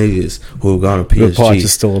lot of niggas who have gone to PSG. But Poch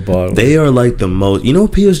is still a bottler. They are like the most. You know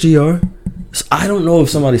what PSG are? I don't know if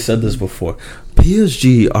somebody said this before.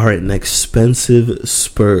 PSG are an expensive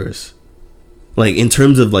Spurs. Like, in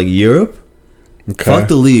terms of like Europe, Okay. fuck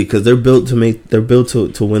the league, because they're built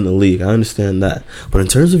to win the league. I understand that, but in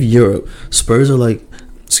terms of Europe,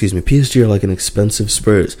 PSG are like an expensive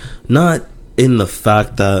Spurs. Not in the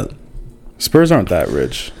fact that Spurs aren't that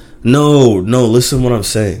rich. no. Listen to what I'm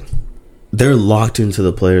saying. They're locked into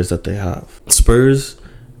the players that they have. Spurs,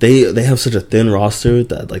 they have such a thin roster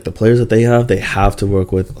that like the players that they have to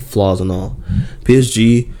work with, flaws and all.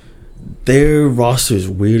 PSG, their roster is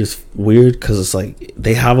weird because it's like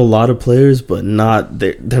they have a lot of players, but they're not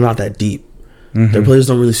that deep. Mm-hmm. Their players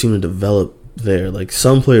don't really seem to develop there. Like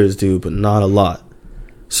some players do, but not a lot.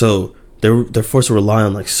 So they're forced to rely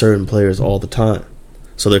on like certain players all the time.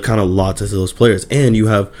 So they're kind of locked into those players. And you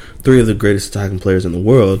have 3 of the greatest attacking players in the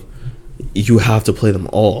world. You have to play them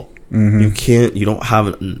all. Mm-hmm. You don't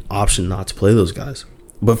have an option not to play those guys.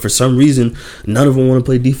 But for some reason, none of them want to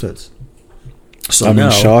play defense. So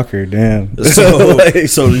now, shocker, damn.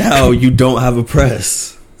 So now you don't have a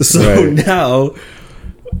press. So Right. now,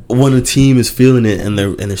 when a team is feeling it and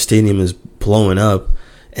their stadium is blowing up,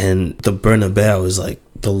 and the Bernabeu is like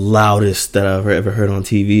the loudest that I've ever heard on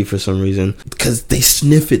TV for some reason, because they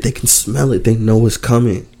sniff it, they can smell it, they know it's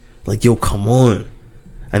coming. Like, yo, come on.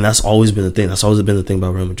 And that's always been the thing. That's always been the thing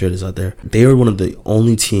about Real Madrid is that they are one of the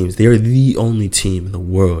only teams. They are the only team in the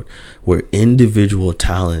world where individual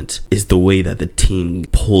talent is the way that the team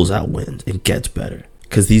pulls out wins and gets better.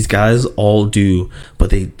 Because these guys all do, but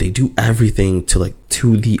they do everything to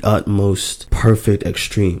the utmost perfect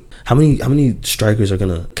extreme. How many strikers are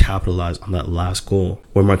gonna capitalize on that last goal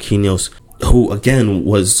where Marquinhos, who again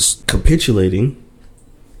was capitulating,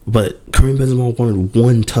 but Karim Benzema wanted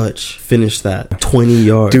one touch, finish that 20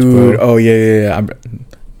 yards, Dude, bro. oh yeah.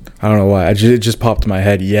 I don't know why. It just popped in my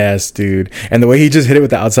head. Yes, dude. And the way he just hit it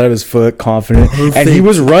with the outside of his foot, confident. Perfect. And he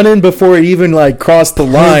was running before it even crossed the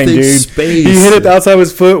line, Perfect dude. space. He hit it the outside of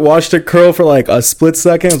his foot, watched it curl for like a split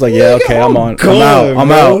second. I was like, yeah, okay, I'm on.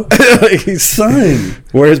 I'm out. Son.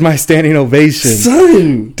 Where's my standing ovation?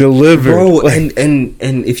 Son. Delivered. Bro, and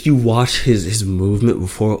if you watch his movement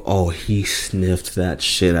before, he sniffed that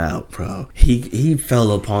shit out, bro. He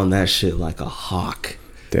fell upon that shit like a hawk.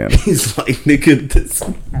 Damn. He's like, nigga,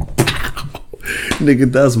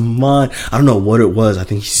 that's mine. I don't know what it was. I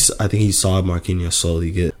think he saw Marquinhos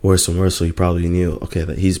slowly get worse and worse, so he probably knew, okay,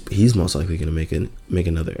 that he's most likely gonna make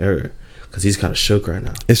another error, because he's kind of shook right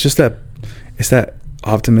now. It's just that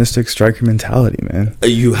optimistic striker mentality, man.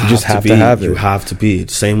 You just have to have it. You have to be.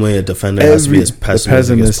 Same way a defender has to be as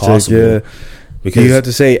pessimistic as possible. Yeah. Because you have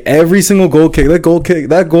to say every single goal kick,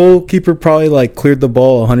 that goalkeeper probably cleared the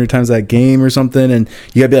ball 100 times that game or something, and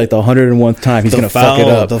you gotta be the 101th time he's gonna fuck it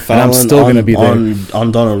up. And I'm still gonna be there on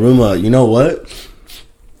Donnarumma. You know what?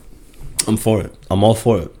 I'm for it. I'm all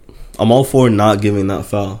for it. I'm all for not giving that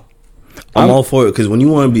foul. I'm all for it, because when you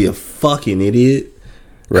want to be a fucking idiot,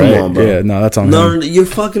 right? Come on, bro. Yeah, no, that's on him. No, you're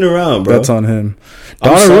fucking around, bro. That's on him.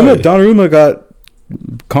 Donnarumma got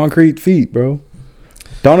concrete feet, bro.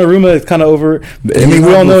 Donnarumma is kind of over. I mean,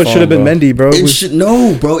 we all know it should have been Mendy, bro. It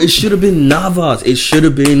should have been Navas. It should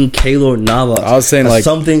have been Keylor Navas. I was saying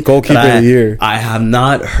something goalkeeper of the year. I have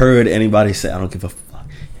not heard anybody say, I don't give a fuck.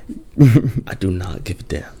 I do not give a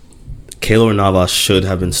damn. Keylor Navas should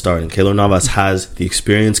have been starting. Keylor Navas has the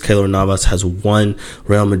experience. Keylor Navas has won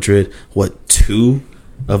Real Madrid 2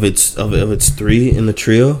 of its 3 in the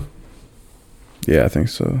trio. Yeah, I think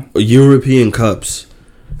so. European Cups.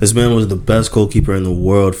 This man was the best goalkeeper in the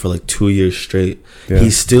world for like 2 years straight. Yeah.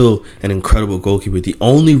 He's still an incredible goalkeeper. The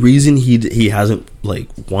only reason he hasn't like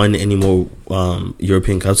won any more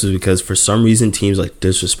European Cups is because for some reason teams like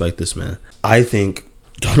disrespect this man. I think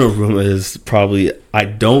Donnarumma is probably... I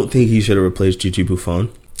don't think he should have replaced Gigi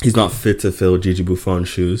Buffon. He's not fit to fill Gigi Buffon's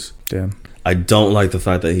shoes. Damn. I don't like the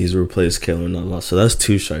fact that he's replaced Keylor Navas. So that's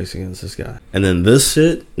 2 strikes against this guy. And then this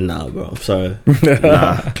shit, nah, bro. I'm sorry.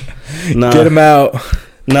 Nah. Get him out.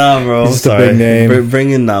 Nah, bro. He's just a big name.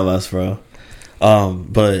 Bring in Navas, bro.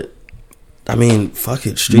 But I mean, fuck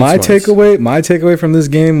it. My takeaway from this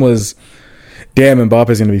game was, damn,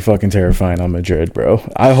 Mbappe's gonna be fucking terrifying on Madrid, bro.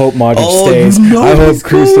 I hope Modric stays. I hope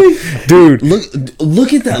Kroos, dude.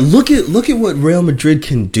 Look at that. Look at what Real Madrid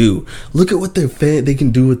can do. Look at what they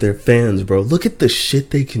can do with their fans, bro. Look at the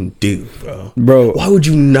shit they can do, bro. Why would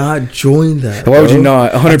you not join that? Why would you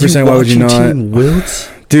not? 100%. Why would you not?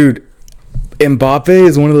 Wilt? Dude, Mbappe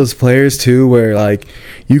is one of those players too where like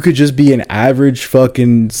you could just be an average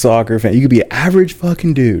fucking soccer fan. You could be an average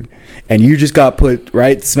fucking dude and you just got put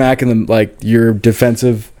right smack in the like your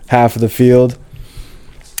defensive half of the field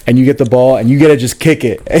and you get the ball and you get to just kick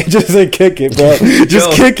it. Just like kick it, bro.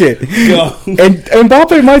 Just kick it. Go. And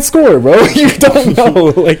Mbappe might score, bro. You don't know.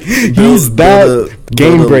 Like he's that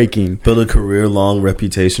game breaking. Build a career long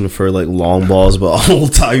reputation for like long balls, but all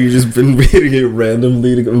the time you've just been reading it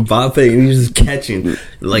randomly to Mbappe and he's just catching.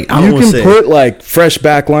 Like I don't want to say, you can put like fresh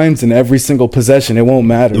back lines in every single possession. It won't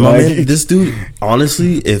matter. Man, this dude,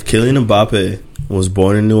 honestly, if Kylian Mbappe was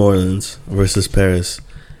born in New Orleans versus Paris,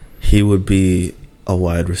 he would be a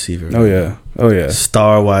wide receiver. Oh yeah.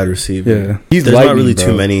 Star wide receiver. Yeah. There's not really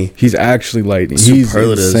too many. He's actually lightning.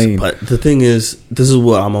 Superlatives. He's insane. But the thing is, this is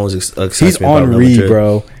what I'm always excited He's about. Henry,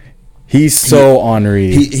 bro. He's so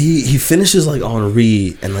Henry. He finishes like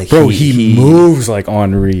Henry and like bro. He moves like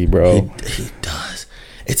Henry, bro. He does.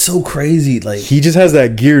 It's so crazy. Like he just has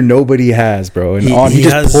that gear nobody has, bro. And he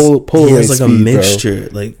just pull he away has like speed, a mixture.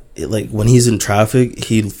 Bro. Like when he's in traffic,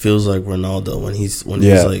 he feels like Ronaldo. When he's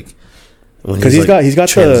like. Because he's got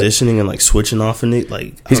transitioning and like switching off in it,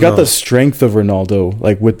 like he's got the strength of Ronaldo,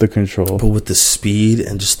 like with the control, but with the speed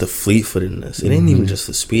and just the fleet-footedness. It ain't even just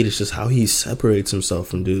the speed; it's just how he separates himself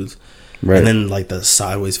from dudes. Right. And then like the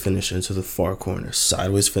sideways finish into the far corner,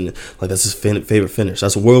 sideways finish, like that's his favorite finish.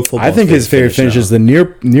 That's world football. I think his favorite finish is the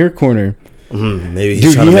near corner. Maybe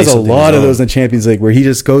dude, he has a lot of those in the Champions League where he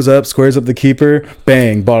just goes up, squares up the keeper,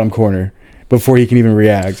 bang, bottom corner before he can even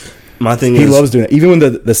react. My thing he loves doing it. Even when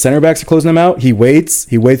the center backs are closing them out, he waits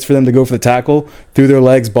for them to go for the tackle through their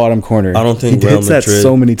legs, bottom corner. I don't think he hits that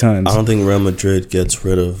so many times. I don't think Real Madrid gets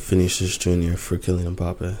rid of Vinicius Jr. for Kylian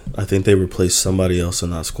Mbappe. I think they replace somebody else in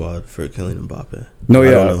that squad for Kylian Mbappe. No,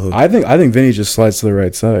 I think Vinny just slides to the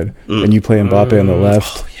right side, and you play Mbappe on the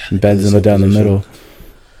left, and Benzema down the middle.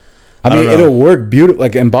 I mean, it'll work beautiful.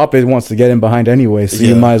 Like Mbappe wants to get in behind anyway, so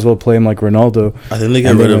you might as well play him like Ronaldo. I think they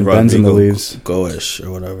get rid of Rodrigo Goes or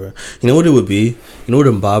whatever. You know what it would be? You know what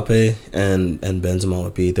Mbappe and Benzema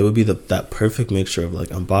would be? They would be that perfect mixture of like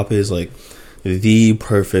Mbappe is like the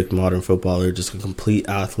perfect modern footballer, just a complete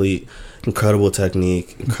athlete, incredible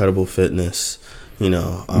technique, incredible fitness. You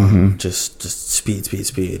know, just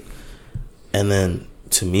speed. And then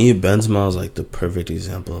to me, Benzema is like the perfect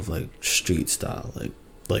example of like street style, like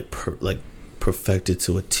perfected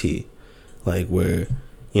to a T, like where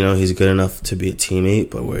you know he's good enough to be a teammate,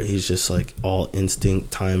 but where he's just like all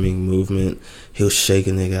instinct, timing, movement. He'll shake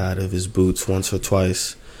a nigga out of his boots once or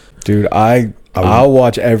twice. Dude, I'll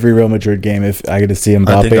watch every Real Madrid game if I get to see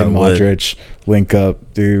Mbappe and Modric link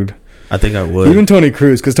up, dude. I think I would. Even Toni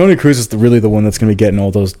Kroos, because Toni Kroos is really the one that's going to be getting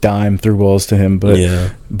all those dime through balls to him. But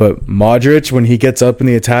Modric, when he gets up in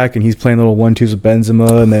the attack and he's playing little 1-2s with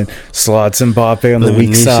Benzema and then slots Mbappe on the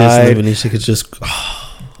weak side. Vinicius could just...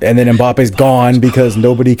 and then Mbappe's gone because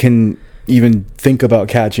nobody can even think about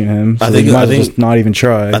catching him. So I think just not even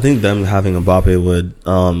try. I think them having Mbappe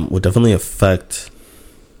would definitely affect...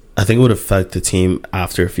 I think it would affect the team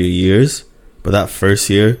after a few years. But that first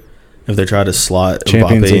year... If they try to slot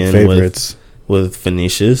Champions Mbappe League in favorites with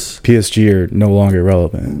Vinicius, PSG are no longer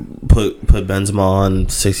relevant. Put Benzema on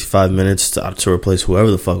 65 minutes to replace whoever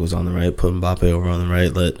the fuck was on the right. Put Mbappe over on the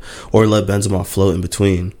right. Let Benzema float in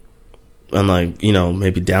between, and like you know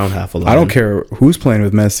maybe down half a line. I don't care who's playing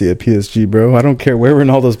with Messi at PSG, bro. I don't care where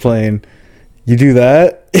Ronaldo's playing. You do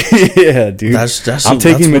that, yeah, dude. I'm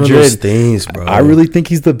taking Madrid. One of those things, bro. I really think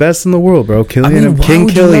he's the best in the world, bro. King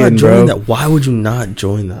Kylian, bro. Why would you not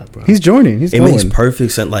join that, bro? He's joining. It makes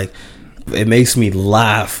perfect sense. Like, it makes me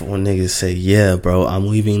laugh when niggas say, "Yeah, bro, I'm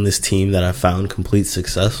leaving this team that I found complete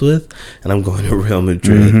success with, and I'm going to Real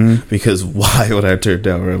Madrid because why would I turn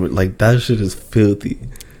down Real Madrid?" Like that shit is filthy.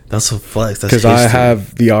 That's a flex. That's because I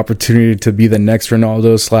have the opportunity to be the next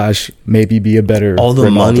Ronaldo / maybe be a better all the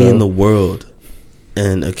Ronaldo. money in the world,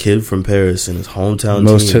 and a kid from Paris in his hometown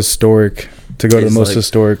most team. Historic to go to the most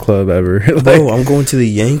historic club ever. Bro, I'm going to the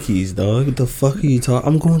Yankees, dog. What the fuck are you talking?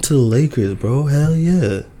 I'm going to the Lakers, bro. Hell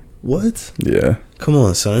yeah. What? Yeah. Come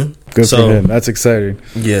on, son. Good for him. That's exciting.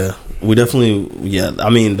 Yeah, we definitely. Yeah, I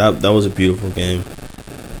mean that was a beautiful game.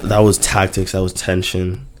 That was tactics. That was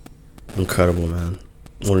tension. Incredible, man.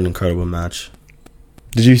 What an incredible match.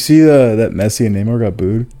 Did you see that Messi and Neymar got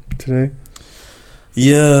booed today?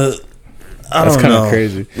 Yeah, that's kind of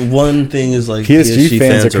crazy. One thing is like PSG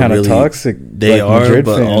fans are kind of really toxic. They are, Madrid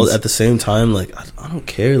but at the same time, like I don't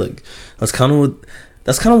care. Like that's kind of what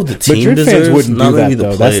the team Madrid deserves. Fans wouldn't not do maybe that, the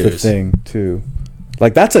though. players. That's the thing too.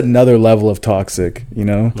 Like that's another level of toxic, you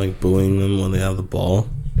know? Like booing them when they have the ball.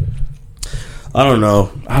 I don't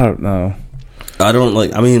know. I don't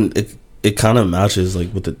like. I mean, it kind of matches like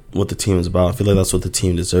what the team is about. I feel like that's what the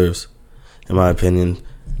team deserves, in my opinion.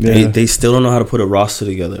 Yeah. They still don't know how to put a roster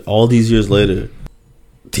together. All these years later,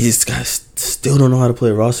 these guys still don't know how to play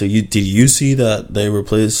a roster. Did you see that they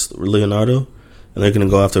replaced Leonardo and they're gonna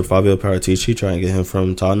go after Fabio Paratici, try and get him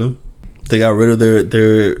from Tottenham? They got rid of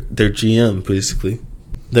their GM basically.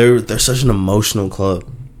 They're such an emotional club.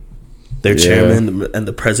 Their chairman and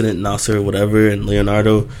the president, Nasser, whatever, and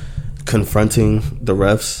Leonardo confronting the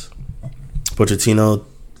refs. Pochettino,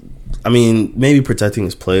 I mean, maybe protecting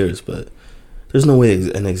his players, but there's no way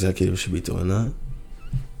an executive should be doing that.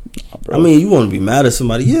 I mean, you want to be mad at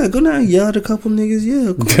somebody? Yeah, go down and yell at a couple niggas.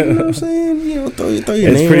 Yeah, cool, you know what I'm saying? You know, throw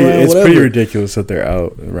your name around, it's whatever. pretty ridiculous that they're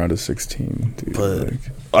out around 16, dude. But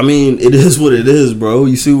I mean, it is what it is, bro.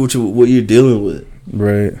 You see what you're dealing with,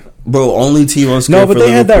 right? Bro, only team I'm scared for Liverpool to face. No, but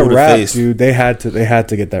they had that rap, dude. They had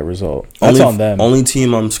to get that result. That's on them. Only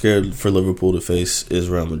team I'm scared for Liverpool to face is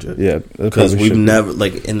Real Madrid. Yeah, because we've never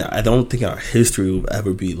I don't think our history will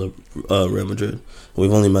ever beat Real Madrid.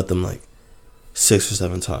 We've only met them like 6 or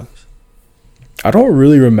 7 times. I don't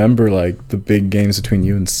really remember like the big games between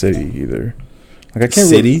you and City either. Like I can't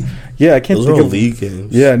City. I can't. Those think are all of league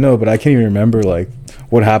games. Yeah, no, but I can't even remember like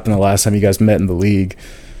what happened the last time you guys met in the league.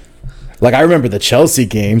 Like I remember the Chelsea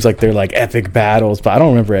games, like they're like epic battles, but I don't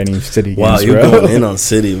remember any City games. Wow, you're going in on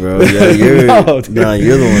City, bro. Yeah, you're you're the one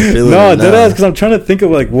feeling no, it now. That's because I'm trying to think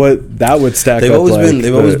of like what that would stack up.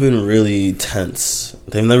 They've always been really tense.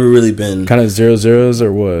 They've never really been kind of 0-0s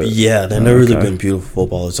or what? Yeah, they've never really been beautiful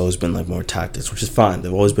football. It's always been like more tactics, which is fine.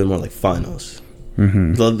 They've always been more like finals.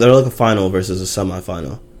 Mm-hmm. They're like a final versus a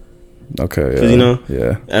semifinal. Okay, yeah. You know,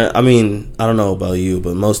 yeah. I mean, I don't know about you,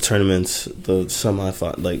 but most tournaments, the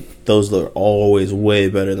semifinal, like those are always way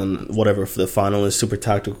better than whatever. The final is super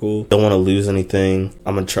tactical. Don't want to lose anything.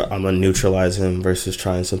 I'm gonna neutralize him versus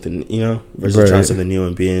trying something, versus trying something new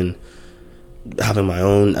and having my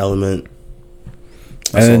own element.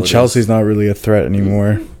 That's and then Chelsea's not really a threat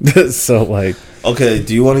anymore. So like, okay,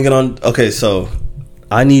 do you want to get on? Okay, so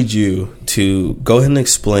I need you to go ahead and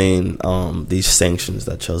explain these sanctions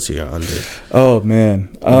that Chelsea are under. Oh man,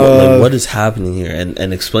 what is happening here,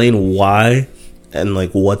 and explain why, and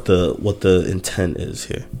like what the intent is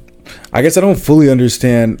here. I guess I don't fully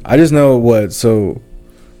understand. I just know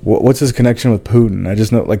what's his connection with Putin? I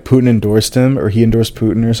just know like Putin endorsed him, or he endorsed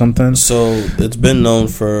Putin, or something. So it's been known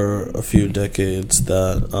for a few decades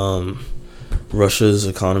that Russia's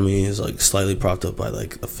economy is like slightly propped up by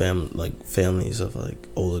like families of like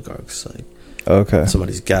oligarchs, like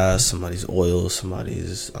somebody's gas, somebody's oil,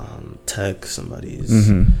 somebody's tech, somebody's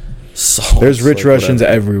salt. There's rich Russians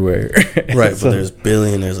everywhere, right? So, but there's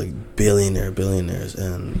billionaires,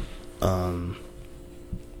 and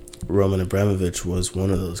Roman Abramovich was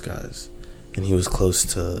one of those guys, and he was close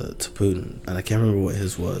to Putin, and I can't remember what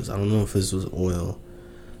his was. I don't know if his was oil.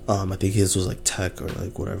 I think his was like tech or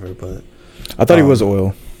like whatever, but. I thought he was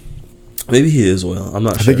oil. Maybe he is oil. I'm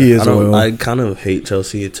not sure. I think he is oil. I kind of hate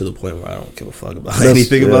Chelsea to the point where I don't give a fuck about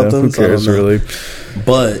anything about them. Who cares, really?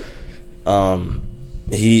 But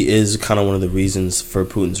he is kind of one of the reasons for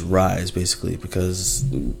Putin's rise, basically, because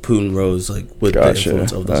Putin rose like with the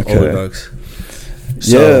influence of those oligarchs.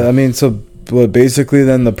 So, yeah, I mean, basically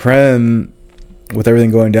then the Prem, with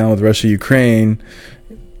everything going down with Russia, Ukraine,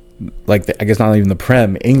 like I guess not even the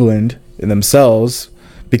Prem, England in themselves.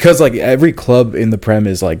 Because like every club in the Prem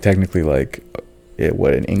is like technically like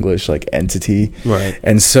an English like entity, right?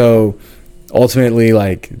 And so ultimately,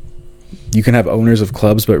 like you can have owners of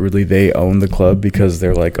clubs, but really they own the club because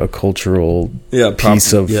they're like a cultural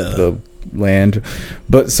piece of the land.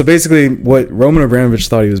 But so basically, what Roman Abramovich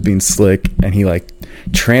thought he was being slick, and he like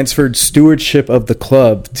transferred stewardship of the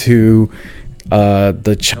club to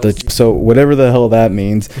so whatever the hell that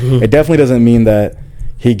means. It definitely doesn't mean that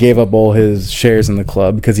he gave up all his shares in the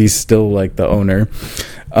club because he's still like the owner.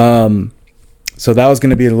 So that was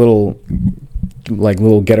going to be a little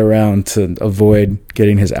get around to avoid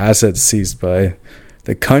getting his assets seized by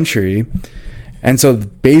the country. And so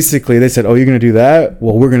basically they said, oh, you're going to do that?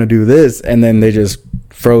 Well, we're going to do this. And then they just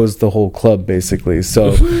froze the whole club basically. So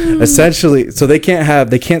essentially, so they can't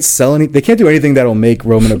do anything that'll make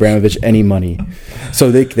Roman Abramovich any money. So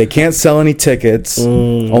they can't sell any tickets.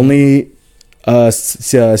 Only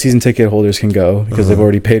season ticket holders can go because they've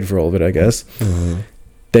already paid for all of it, I guess.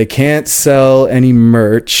 They can't sell any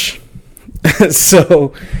merch.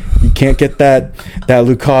 So you can't get that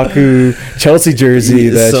Lukaku Chelsea jersey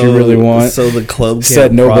that you really want. So the club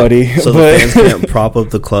said nobody. The fans can't prop up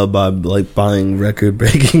the club by like buying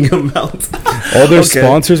record-breaking amounts. All their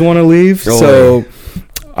sponsors want to leave. So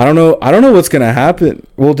I don't know what's gonna happen.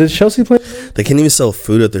 Well, did Chelsea play today? They can't even sell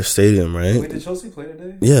food at their stadium, right? Wait, did Chelsea play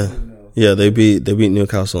today? Yeah, yeah. They beat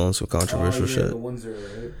Newcastle on some controversial shit. The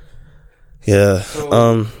 1-0, right? Yeah.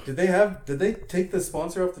 So, did they take the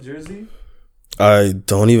sponsor off the jersey? I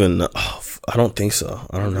don't even know. Oh, I don't think so.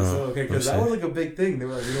 I don't know. So, okay, because that was like a big thing. They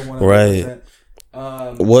were like, we don't want to.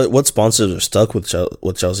 Right. What sponsors are stuck with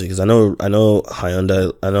Chelsea? Because I know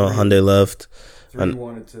Hyundai. I know Hyundai left. 3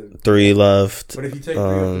 wanted to. 3 left. But if you take 3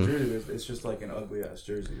 off the jersey, it's just like an ugly ass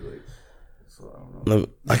jersey. Like, so I don't know.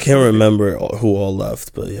 I can't remember who all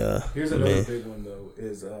left, but yeah. Here's another big one though.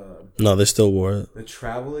 Is no, they still wore it. The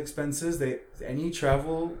travel expenses. Any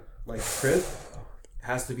travel like trip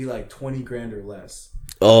has to be like 20 grand or less.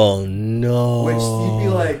 Oh no! Which you'd be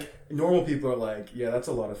like, normal people are like, yeah, that's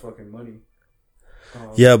a lot of fucking money.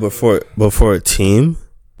 Yeah, but for a team,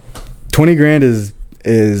 20 grand is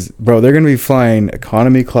bro. They're gonna be flying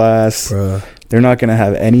economy class. Bruh. They're not gonna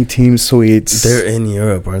have any team suites. They're in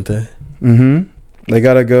Europe, aren't they? Mm-hmm. They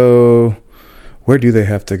gotta go. Where do they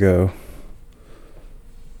have to go?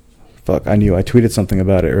 Fuck, I knew. I tweeted something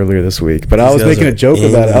about it earlier this week, but I was making a joke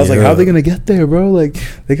about it. I was like, "How are they gonna get there, bro? Like,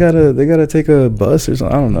 they gotta take a bus or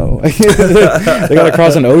something. I don't know. They gotta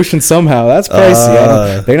cross an ocean somehow. That's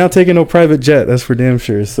pricey. They're not taking no private jet. That's for damn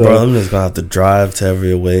sure. So, bro, I'm just gonna have to drive to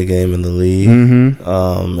every away game in the league.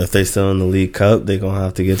 Mm-hmm. If they still in the League Cup, they're gonna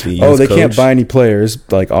have to get to the youth Oh, they coach. can't buy any players.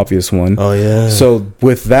 Like, obvious one. Oh yeah. So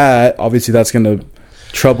with that, obviously, that's gonna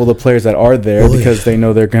trouble the players that are there because they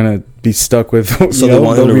know they're gonna be stuck with so they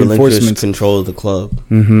want him to relinquish control of the club.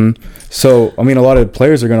 So I mean, a lot of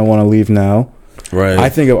players are gonna want to leave now. Right. I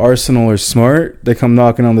think if Arsenal are smart, they come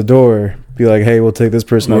knocking on the door, be like, "Hey, we'll take this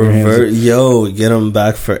person off your hands." Get them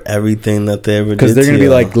back for everything that they ever did. Because they're gonna be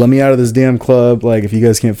like, "Let me out of this damn club. Like, if you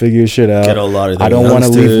guys can't figure your shit out, get a lot of I don't want to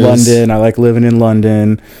leave London. I like living in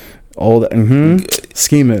London." All that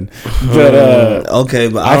scheming, but okay,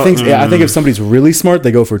 but I think if somebody's really smart,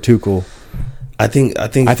 they go for Tuchel. I think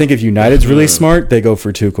if United's really smart, they go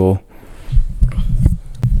for Tuchel.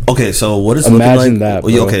 Okay, so what is imagine that?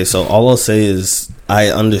 Bro. Okay, so all I'll say is I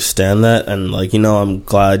understand that, and like I'm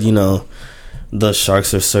glad the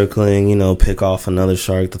Sharks are circling. Pick off another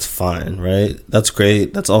Shark. That's fine, right? That's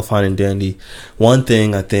great. That's all fine and dandy. One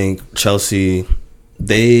thing I think Chelsea,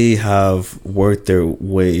 they have worked their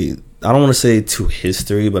way. I don't want to say to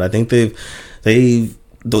history, but I think the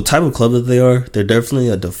type of club that they're definitely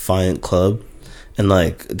a defiant club, and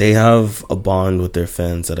like they have a bond with their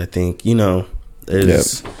fans that I think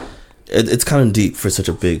is it's kind of deep for such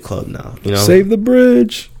a big club now. Save the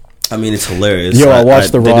bridge. I mean, it's hilarious. Yo, I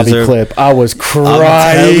watched the Robbie clip. I was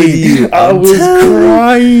crying. I was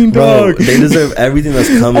crying, dog. Bro, they deserve everything that's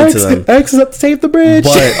coming to them. X is up to save the bridge.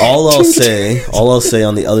 But all I'll say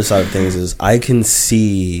on the other side of things is I can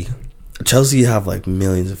see Chelsea have like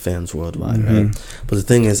millions of fans worldwide, right? But the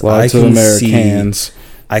thing is, I can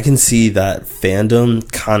see that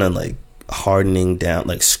fandom kind of like hardening down,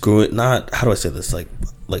 like screw it. Not how do I say this?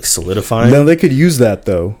 Like solidifying. No, they could use that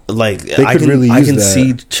though. Like I can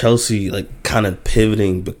see Chelsea like kind of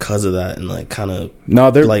pivoting because of that, and like kind of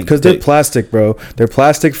they're like because they're plastic, bro. They're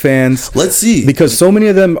plastic fans. Let's see, because so many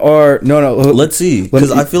of them are no. Let's see, because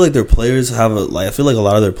I feel like their players have I feel like a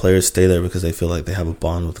lot of their players stay there because they feel like they have a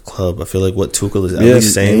bond with the club. I feel like what Tuchel is at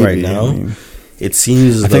least saying right now. It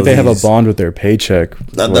seems. I think they have a bond with their paycheck.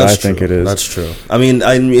 That's what I think it is. That's true. I mean,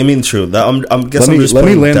 true. I'm guessing. Let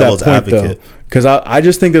me land that point though, because I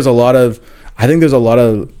just think there's a lot of. I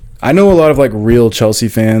know a lot of like real Chelsea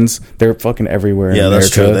fans. They're fucking everywhere. Yeah, that's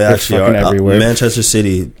true. They actually fucking are everywhere. Manchester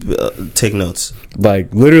City, take notes.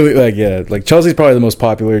 Like literally, like Chelsea's probably the most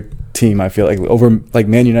popular team. I feel like over like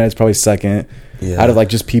Man United's probably second. out of like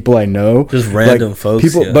just people I know, just random like, folks.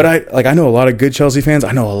 People, yeah. but I know a lot of good Chelsea fans.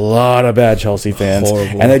 I know a lot of bad Chelsea fans,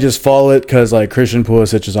 Horrible. and they just follow it because like Christian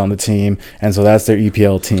Pulisic is on the team, and so that's their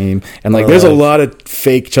EPL team. And like, there's a lot of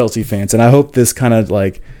fake Chelsea fans, and I hope this kind of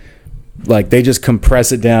like they just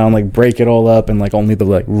compress it down, like break it all up, and like only the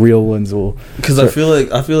like real ones will. Because I feel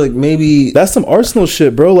like maybe that's some Arsenal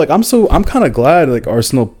shit, bro. Like I'm kind of glad like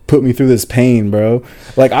Arsenal put me through this pain, bro.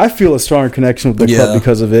 Like I feel a stronger connection with the club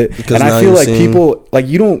because of it, and I feel like people like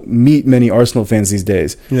you don't meet many Arsenal fans these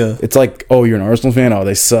days. Yeah, it's like, oh, you're an Arsenal fan, oh,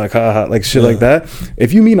 they suck, haha, like shit like that.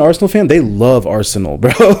 If you meet an Arsenal fan, they love Arsenal,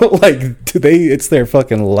 bro. Like it's their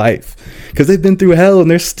fucking life because they've been through hell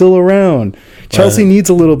and they're still around. Chelsea needs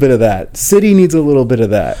a little bit of that. City needs a little bit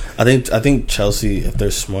of that. I think Chelsea, if they're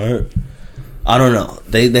smart, I don't know.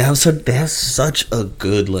 They have such a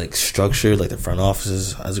good like structure. Like their front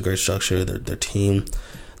offices has a great structure. Their team,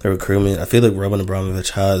 their recruitment. I feel like Roman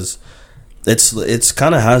Abramovich has. It's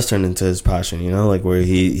kind of has turned into his passion, you know, like where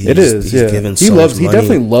he's given so much money. He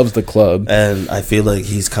definitely loves the club, and I feel like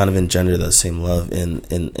he's kind of engendered that same love in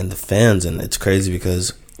the fans, and it's crazy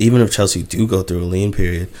because even if Chelsea do go through a lean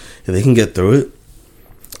period, if they can get through it,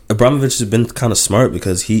 Abramovich has been kind of smart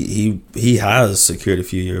because he has secured a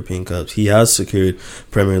few European Cups. He has secured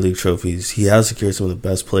Premier League trophies. He has secured some of the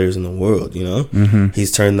best players in the world, you know? Mm-hmm.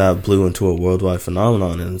 He's turned that blue into a worldwide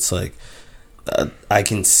phenomenon, and it's like, I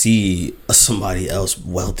can see somebody else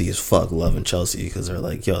wealthy as fuck loving Chelsea because they're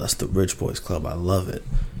like, yo, that's the rich boys club. I love it.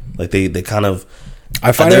 Like, they kind of...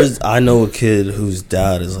 I know a kid whose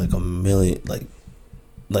dad is like a million...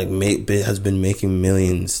 has been making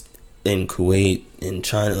millions in Kuwait, in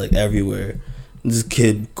China, like everywhere. This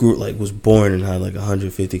kid was born and had like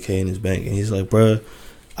 150K in his bank, and he's like, bro,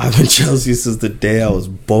 I've been Chelsea since the day I was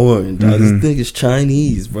born. Dog, this nigga's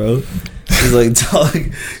Chinese, bro. He's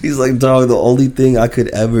like, dog, the only thing I could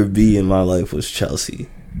ever be in my life was Chelsea.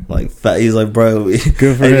 Like, he's like, bro,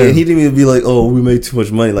 good for him. And he didn't even be like, oh, we make too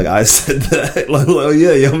much money. Like I said that, like, oh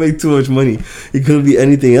yeah, y'all make too much money. It couldn't be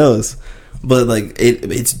anything else. But like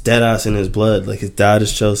it's dead ass in his blood. Like his dad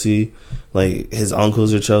is Chelsea, like his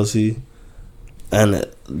uncles are Chelsea,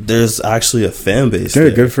 and there's actually a fan base.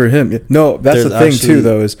 Good for him. No, that's the thing too,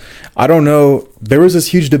 though. Is I don't know. There was this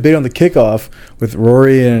huge debate on the kickoff with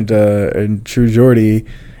Rory and True Geordie,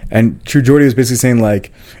 and True Geordie was basically saying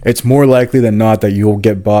like it's more likely than not that you'll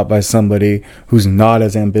get bought by somebody who's not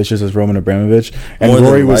as ambitious as Roman Abramovich, and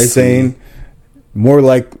Rory was saying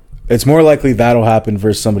it's more likely that'll happen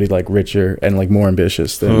versus somebody like richer and like more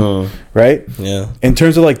ambitious than right. Yeah. In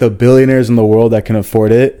terms of like the billionaires in the world that can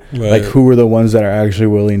afford it, like who are the ones that are actually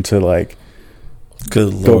willing to like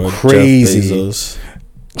go crazy?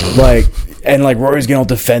 Like, and like Rory's getting all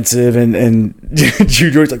defensive, and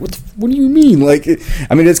George's like, what do you mean? Like,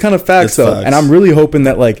 I mean, it's kind of facts though, and I'm really hoping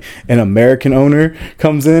that like an American owner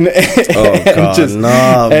comes in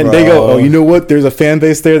and they go, oh, you know what? There's a fan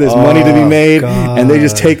base there. There's money to be made, and they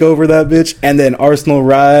just take over that bitch, and then Arsenal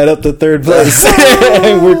ride up to third place,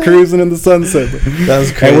 and we're cruising in the sunset.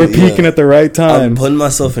 That's crazy. And we're peaking at the right time. I'm putting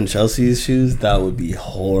myself in Chelsea's shoes. That would be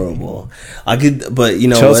horrible. I could, but you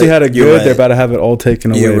know, Chelsea had it good. Right. They're about to have it all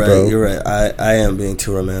taken away, bro. You're right. I am being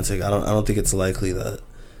too romantic. I don't think it's likely that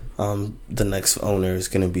the next owner is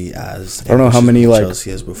going to be as I don't know how many like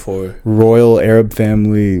Chelsea as before royal Arab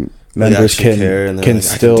family members can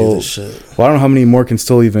still. Well, I don't know how many more can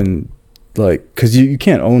still even like because you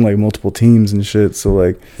can't own like multiple teams and shit. So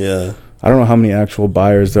like I don't know how many actual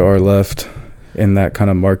buyers there are left in that kind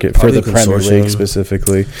of market for the Premier League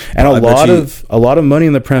specifically, and a lot of money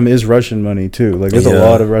in the Prem is Russian money too. Like there's a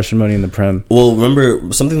lot of Russian money in the Prem. Well,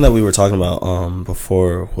 remember something that we were talking about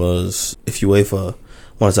before was if UEFA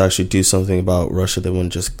wanted to actually do something about Russia, they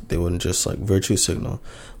wouldn't just like virtue signal.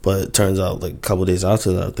 But it turns out like a couple of days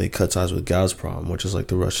after that, they cut ties with Gazprom, which is like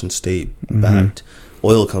the Russian state-backed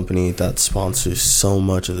oil company that sponsors so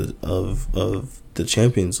much of the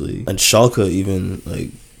Champions League, and Schalke even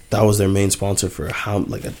like. That was their main sponsor for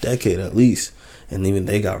a decade at least, and even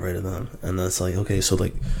they got rid of them. And that's like, okay, so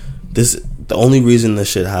like this, the only reason this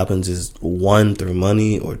shit happens is one, through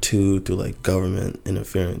money, or two, through like government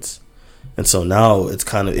interference. And so now it's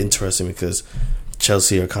kind of interesting because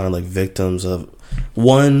Chelsea are kind of like victims of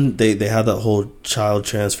one. They had that whole child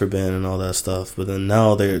transfer ban and all that stuff, but then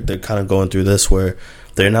now they're kind of going through this where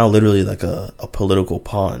they're now literally like a political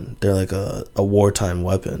pawn. They're like a wartime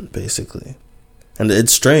weapon basically. And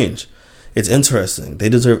it's strange. It's interesting. They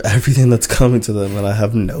deserve everything that's coming to them, and I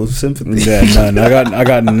have no sympathy. Yeah, none. I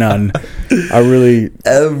got none. I really.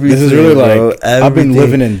 Everything. This is really like I've been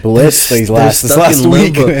living in bliss this last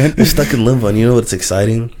week. They're stuck in limbo, and you know what's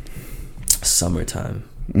exciting? Summertime.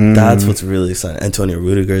 That's what's really exciting. Antonio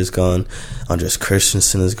Rudiger is gone. Andres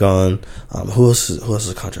Christensen is gone. Who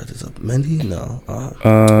else' contract is up? Mendy?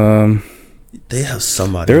 No. They have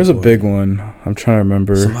somebody. There was a big one. I'm trying to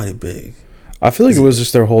remember. Somebody big. I feel like it was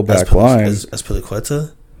just their whole back line.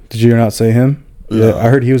 Azpilicueta? Did you not say him? No. Yeah, I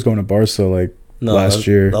heard he was going to Barca last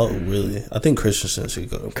year. Oh, really? I think Christensen should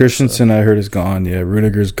go to Barca. Christensen, I heard, is gone. Yeah,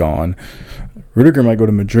 Rudiger's gone. Rudiger might go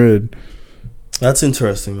to Madrid. That's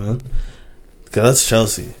interesting, man. Because that's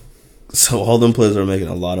Chelsea. So all them players are making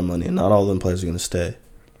a lot of money, and not all them players are going to stay.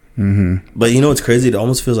 But you know what's crazy? It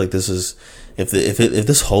almost feels like this is... If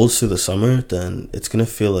this holds through the summer, then it's going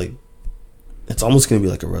to feel like... It's almost going to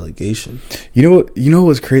be like a relegation. You know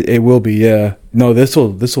what's crazy? It will be, yeah. No, this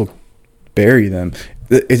will bury them.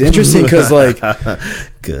 It's interesting because, like...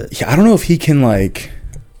 Good. Yeah, I don't know if he can, like...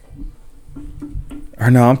 Or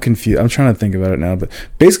no, I'm confused. I'm trying to think about it now. But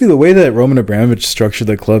basically, the way that Roman Abramovich structured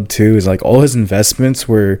the club too is like all his investments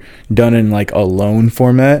were done in like a loan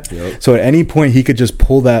format. Yep. So at any point, he could just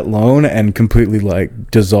pull that loan and completely like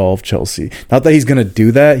dissolve Chelsea. Not that he's gonna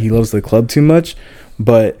do that. He loves the club too much,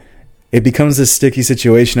 but it becomes this sticky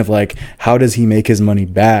situation of like, how does he make his money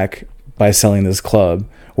back by selling this club?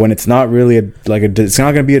 When it's not really it's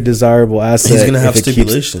not going to be a desirable asset. He's going to have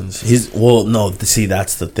stipulations. That's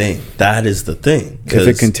the thing. That is the thing. If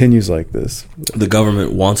it continues like this, the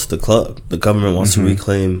government wants the club. The government wants to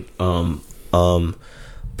reclaim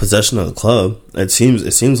possession of the club. It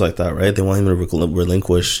seems like that, right? They want him to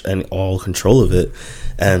relinquish all control of it.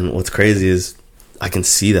 And what's crazy is I can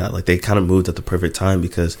see that. Like, they kind of moved at the perfect time,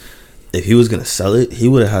 because if he was going to sell it, he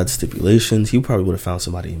would have had stipulations. He probably would have found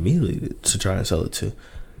somebody immediately to try and sell it to.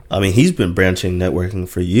 I mean, he's been branching networking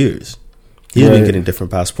for years. He's been getting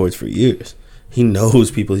different passports for years. He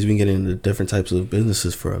knows people. He's been getting into different types of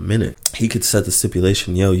businesses for a minute. He could set the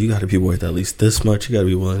stipulation, you got to be worth at least this much. You got to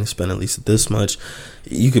be willing to spend at least this much.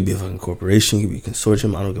 You could be a fucking corporation. You could be a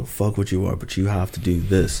consortium. I don't give a fuck what you are, but you have to do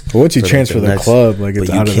this. But once you transfer the club, like, it's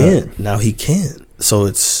out of that. But now he can't. So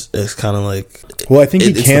it's kind of like... Well, I think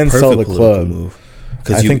he can sell the club.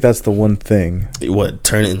 I think that's the one thing. What,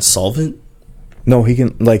 turn it insolvent? No, he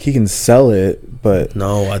can sell it, but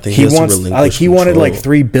no, I think he wants he wanted like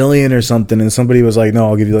 $3 billion or something, and somebody was like, no,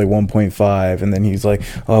 I'll give you like 1.5, and then he's like,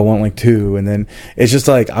 oh, I want like 2, and then it's just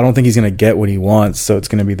like, I don't think he's gonna get what he wants, so it's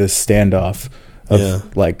gonna be this standoff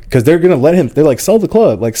of like, because they're gonna let him, they're like, sell the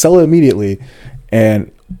club, like sell it immediately,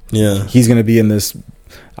 and he's gonna be in this,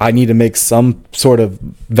 I need to make some sort of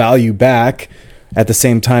value back. At the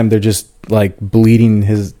same time, they're just like bleeding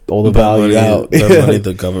all the value out.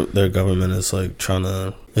 Their government is like trying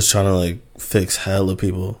to like fix hella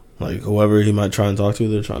people. Like, whoever he might try and talk to,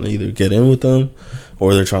 they're trying to either get in with them,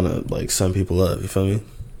 or they're trying to like send people up. You feel me?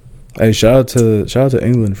 Hey, shout out to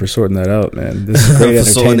England for sorting that out, man. This is great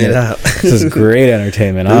entertainment. This is great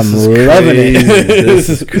entertainment. I'm loving it. This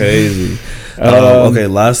is crazy. Okay,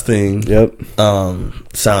 last thing. Yep.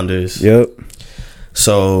 Sounders. Yep.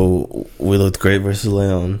 So we looked great versus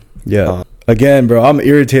Leon. Yeah. Again, bro, I'm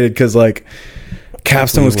irritated because like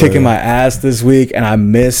Capstone was kicking my ass this week, and I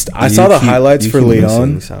missed. I saw the highlights for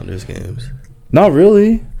Leon. Sounders games. Not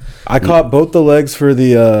really. I caught both the legs for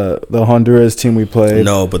the Honduras team we played.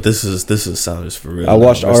 No, but this is Sounders for real. I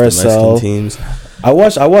watched RSL teams. I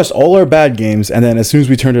watched all our bad games, and then as soon as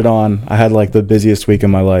we turned it on, I had like the busiest week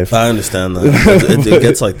of my life. I understand that. It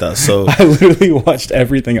gets like that. So I literally watched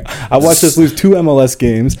everything. I watched us lose 2 MLS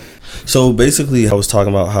games. So basically, I was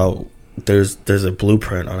talking about how there's a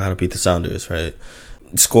blueprint on how to beat the Sounders, right?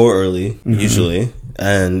 Score early, usually,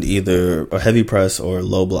 and either a heavy press or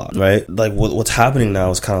low block, right? Like what's happening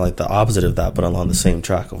now is kind of like the opposite of that, but along the same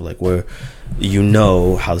track of like where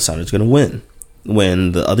how the Sounders are going to win.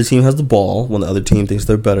 When the other team has the ball, when the other team thinks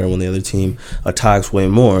they're better, when the other team attacks way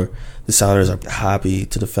more, the Sounders are happy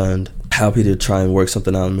to defend, happy to try and work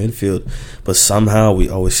something out in midfield. But somehow we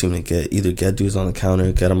always seem to get dudes on the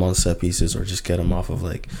counter, get them on set pieces, or just get them off of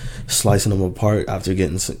like slicing them apart after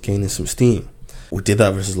gaining some steam. We did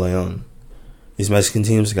that versus Leon. These Mexican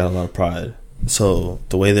teams got a lot of pride. So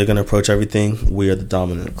the way they're going to approach everything, we are the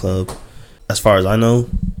dominant club. As far as I know,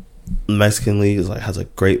 the Mexican league has a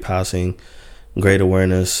great passing, great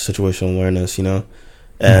awareness, situational awareness,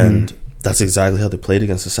 and that's exactly how they played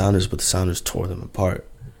against the Sounders, but the Sounders tore them apart.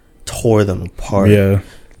 Yeah.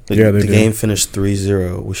 The game finished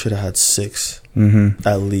 3-0. We should have had 6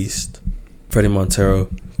 at least. Freddie Montero.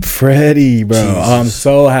 Freddie, bro. Jesus. I'm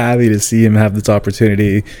so happy to see him have this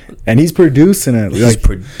opportunity, and he's producing it. He's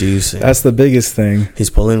producing. That's the biggest thing. He's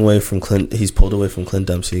pulled away from Clint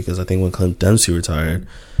Dempsey, because I think when Clint Dempsey retired,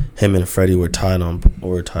 him and Freddie were tied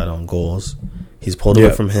on goals. He's pulled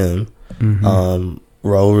away from him.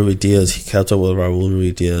 Raul Ruidiaz, he kept up with Raul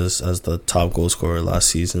Ruidiaz as the top goal scorer last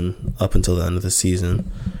season up until the end of the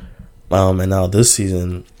season. And now this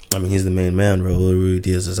season, I mean, he's the main man. Raul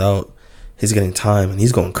Ruidiaz is out. He's getting time and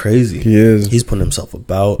he's going crazy. He is. He's putting himself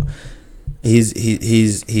about. He's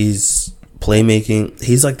playmaking.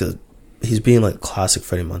 He's being like classic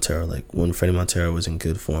Freddie Montero, like when Freddie Montero was in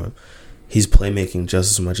good form. He's playmaking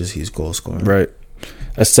just as much as he's goal scoring. Right.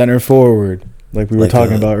 A center forward, like we were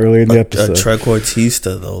talking about earlier in the episode. A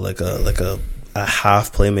Trequartista though, like a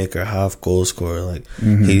half playmaker, half goal scorer. Like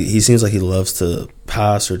he seems like he loves to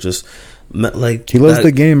pass or just like he loves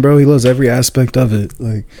the game, bro. He loves every aspect of it.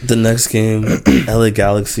 Like the next game, LA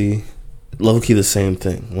Galaxy, low key the same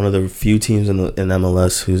thing. One of the few teams in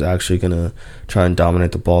MLS who's actually gonna try and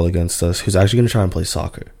dominate the ball against us. Who's actually gonna try and play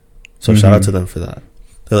soccer. So shout out to them for that.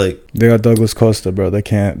 They got Douglas Costa, bro. They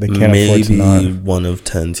can't afford to not. Maybe not. one of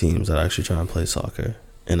 10 teams that actually try and play soccer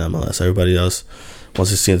in MLS. Everybody else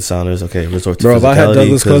wants to see the Sounders. Okay, resort to bro. If I had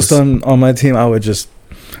Douglas Costa on my team, I would just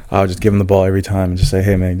give him the ball every time and just say,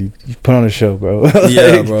 "Hey, man, you put on a show, bro."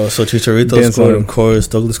 Yeah, bro. So Chicharito scored, of course.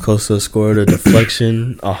 Douglas Costa scored a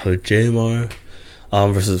deflection off of Jamar,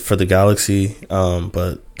 for the Galaxy.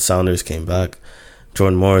 But Sounders came back.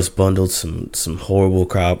 Jordan Morris bundled some horrible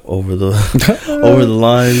crap over the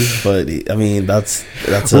line, but I mean that's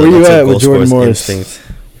where you at with Jordan Morris? Instinct.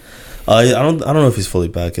 I don't know if he's fully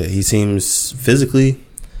back yet. He seems physically,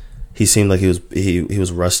 he seemed like he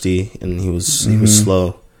was rusty and he was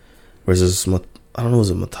slow. Whereas I don't know,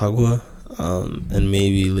 was it Motagua and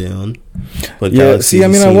maybe Leon? But yeah, Galaxy,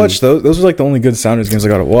 I watched those. Those were like the only good Sounders games I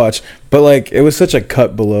got to watch. But like it was such a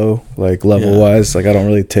cut below, like level wise. Like I don't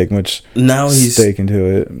really take much stake into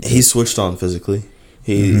it. He switched on physically.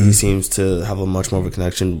 He seems to have a much more of a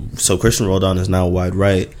connection. So Christian Roldan is now wide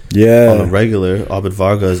right. Yeah, on a regular. Obed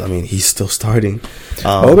Vargas, I mean, he's still starting.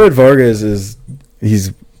 Obed Vargas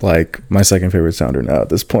he's like my second favorite Sounder now at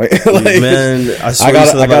this point. Like, man, I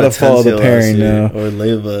gotta follow the pairing now. Or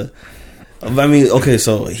Leyva. I mean, okay,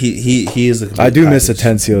 so he is the. I do miss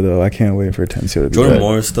Atencio though. I can't wait for Atencio to be Jordan back.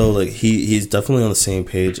 Morris though, like he's definitely on the same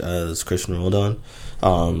page as Christian Roldan.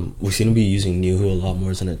 We seem to be using Nuhu a lot more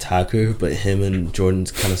as an attacker, but him and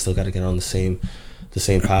Jordan's kind of still got to get on the same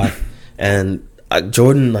path. And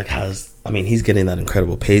Jordan he's getting that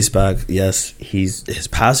incredible pace back. Yes, his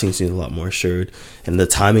passing seems a lot more assured, and the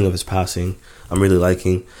timing of his passing I'm really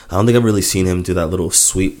liking. I don't think I've really seen him do that little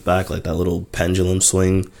sweep back, like that little pendulum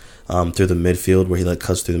swing through the midfield where he like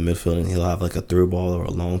cuts through the midfield and he'll have like a through ball or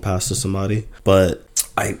a long pass to somebody. But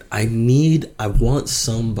I want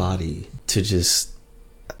somebody to just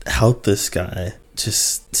help this guy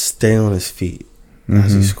just stay on his feet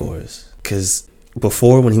as he scores. Because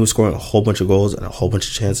before, when he was scoring a whole bunch of goals and a whole bunch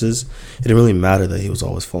of chances, it didn't really matter that he was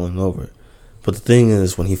always falling over. But the thing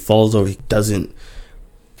is, when he falls over, he doesn't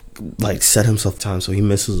like set himself time, so he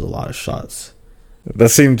misses a lot of shots. That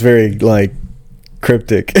seemed very like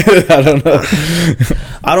cryptic. I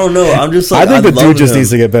don't know. I'm just like, I think the dude just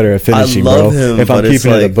needs to get better at finishing, bro. If I'm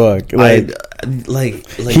keeping it a buck, like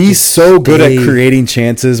he's so good at creating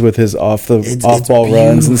chances with his off ball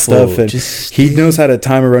runs and stuff, and he knows how to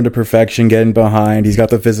time a run to perfection, getting behind. He's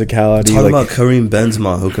got the physicality. Talking about Karim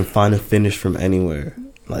Benzema, who can find a finish from anywhere.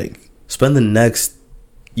 Like, spend the next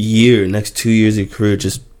 2 years of your career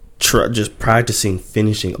just practicing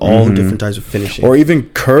finishing all different types of finishing, or even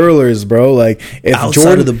curlers, bro. Like if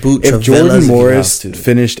outside of the boot, if Jordan Morris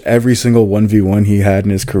finished every single 1v1 he had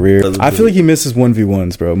in his career, I feel like he misses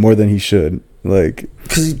 1v1s, bro, more than he should. Like,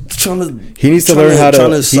 because he needs to learn how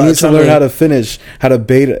to finish, how to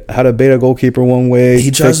bait a goalkeeper one way.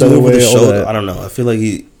 He tries to move with the shoulder. I don't know. I feel like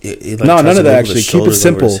he like no, none of that actually. Keep it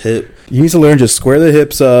simple. He needs to learn just square the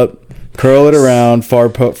hips up. Curl it around, far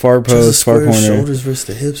post, far corner. Shoulders versus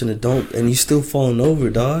the hips, and you still falling over,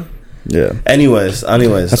 dog. Yeah. Anyways,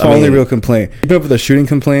 that's my only real complaint. Keeping up with the shooting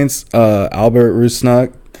complaints, Albert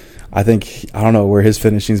Rusnak, I don't know where his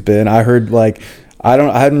finishing's been. I heard I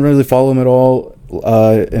hadn't really followed him at all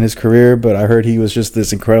in his career, but I heard he was just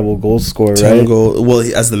this incredible goal scorer, right?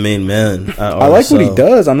 As the main man. I like what he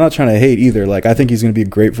does. I'm not trying to hate either. Like, I think he's going to be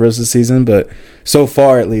great for us this season, but so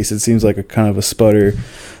far, at least, it seems like a kind of a sputter.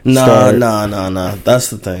 Nah. That's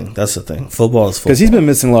the thing. Football is football. Because he's been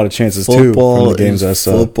missing a lot of chances too from the games I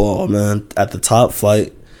saw. Football, man. At the top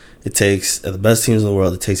flight, at the best teams in the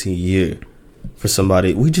world, it takes a year for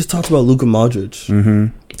somebody. We just talked about Luka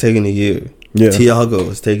Modric taking a year. Yeah. Thiago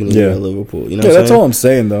is taking a year at Liverpool. You know, that's all I'm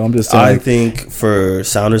saying though. I'm just saying. I think for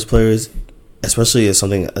Sounders players, especially as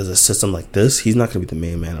a system like this, he's not going to be the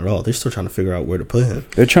main man at all. They're still trying to figure out where to put him.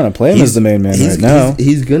 They're trying to play him as the main man right now.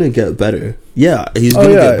 He's going to get better. Yeah, he's going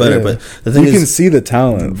to get better. Yeah. But the thing you can see the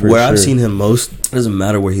talent. Where I've seen him most, it doesn't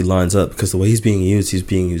matter where he lines up, because the way he's being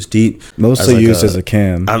used deep. Mostly used as a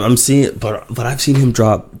cam. I'm seeing it, but I've seen him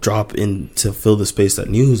drop in to fill the space that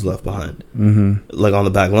Nuhu's left behind, like on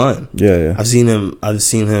the back line. Yeah. I've seen him.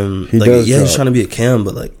 He's trying to be a cam,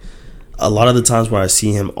 but like a lot of the times where I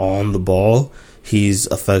see him on the ball, he's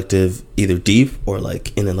effective either deep or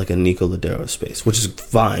like in like a Nico Ladero space, which is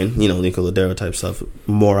fine. Nico Ladero type stuff,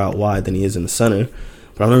 more out wide than he is in the center.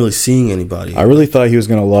 But I'm not really seeing anybody. I really thought he was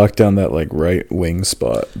going to lock down that like right wing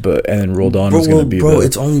spot, and then Roldan was going to be.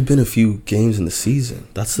 It's only been a few games in the season.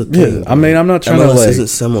 That's the thing. Yeah, I mean, I'm not trying to MLS isn't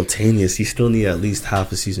simultaneous. You still need at least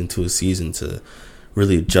half a season to a season to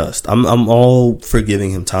really adjust. I'm all for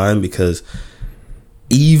giving him time, because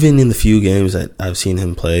even in the few games that I've seen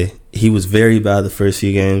him play, he was very bad the first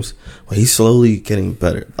few games, but he's slowly getting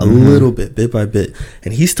better a little bit by bit,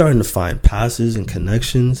 and he's starting to find passes and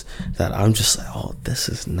connections that I'm just like, oh, this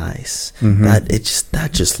is nice. That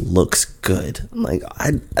just looks good. I'm like,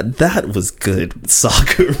 that was good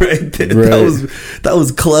soccer right there. Right. That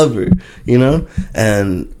was clever,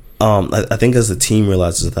 and I think as the team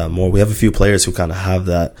realizes that more, we have a few players who kind of have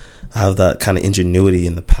that kind of ingenuity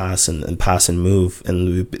in the pass and pass and move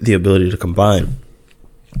and the ability to combine.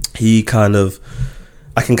 I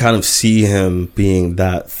can kind of see him being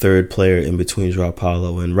that third player in between Joao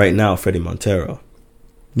Paulo and right now Freddie Montero.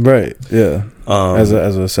 Right. Yeah. As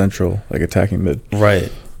a central, like, attacking mid. Right.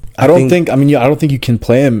 I don't think you can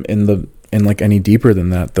play him in like any deeper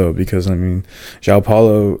than that, though, because I mean, Joao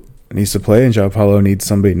Paulo needs to play, and Joao Paulo needs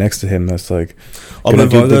somebody next to him that's like Obed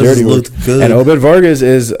Vargas looked good. And Obed Vargas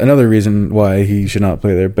is another reason why he should not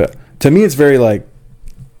play there. But to me, it's very like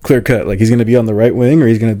clear cut. Like, he's going to be on the right wing, or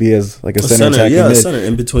he's going to be as like a center attacking mid. Center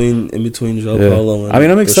in between Joao Paulo. And I mean,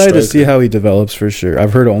 I'm excited to see how he develops for sure.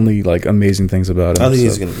 I've heard only like amazing things about him. I think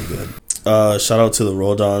he's going to be good. Shout out to the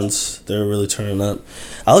Roldans. They're really turning up.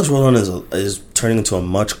 Alex Roldan is turning into a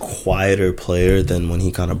much quieter player than when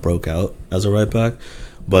he kind of broke out as a right back.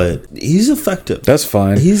 But he's effective. That's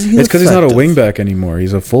fine. It's because he's not a wing back anymore.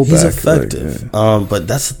 He's a fullback. He's effective. Like, but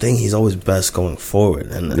that's the thing. He's always best going forward.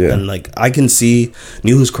 And like, I can see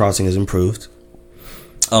Nuhu's crossing has improved.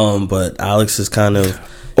 But Alex is kind of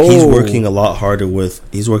he's working a lot harder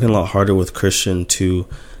with Christian to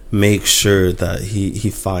make sure that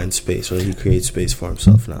he finds space, or he creates space for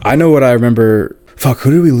himself now. I know what I remember. Fuck,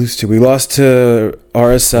 who did we lose to? We lost to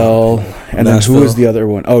RSL, and then who was the other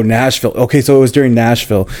one? Oh, Nashville. Okay, so it was during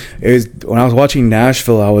Nashville. It was when I was watching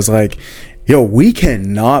Nashville, I was like, yo, we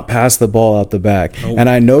cannot pass the ball out the back. Oh. And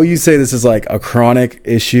I know you say this is like a chronic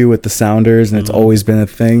issue with the Sounders, and it's always been a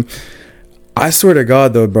thing. I swear to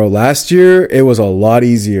God, though, bro, last year it was a lot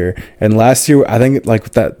easier. And last year, I think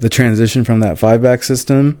like the transition from that 5-back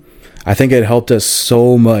system, I think it helped us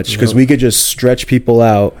so much, because we could just stretch people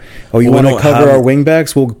out. Oh, you want to cover our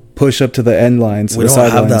wingbacks? We'll push up to the end lines. We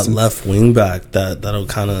don't have that left wing back that'll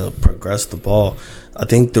kind of progress the ball. I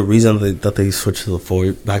think the reason that they switched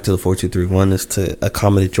to back to the 4-2-3-1 is to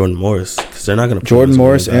accommodate Jordan Morris, because they're not going to Jordan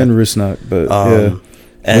Morris and Rusnak, but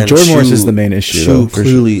and Jordan Morris is the main issue. Shu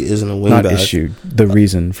clearly isn't a wing back. Not issue. The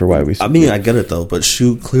reason for why we. I mean, I get it though, but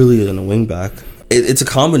Shu clearly isn't a wing back. It's a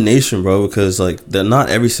combination, bro, because like not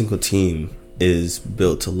every single team is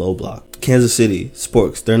built to low block. Kansas City,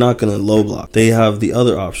 Sporks, they're not going to low block. They have the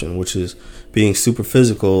other option, which is being super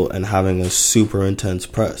physical and having a super intense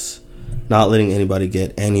press, not letting anybody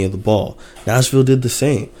get any of the ball. Nashville did the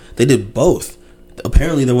same. They did both.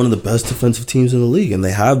 Apparently, they're one of the best defensive teams in the league, and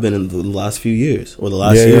they have been in the last few years, or the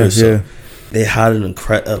last year or so. Yeah. They had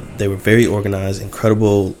they were very organized,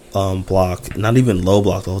 incredible block, not even low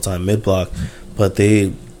block the whole time, mid block. But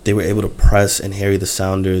they were able to press and harry the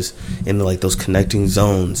Sounders into like those connecting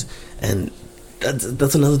zones, and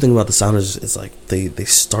that's another thing about the Sounders. It's like they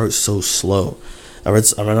start so slow. I read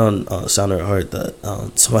on Sounder at Heart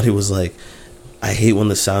that somebody was like, I hate when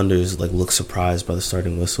the Sounders like look surprised by the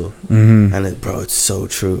starting whistle, and it's so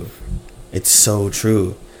true. It's so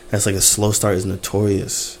true. And it's like a slow start is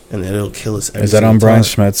notorious, and it'll kill us. Is that on Brian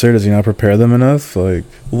Schmetzer? Does he not prepare them enough? Like,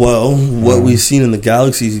 well, what we've seen in the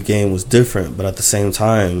Galaxy game was different, but at the same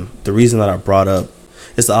time, the reason that I brought up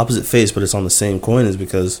it's the opposite face, but it's on the same coin, is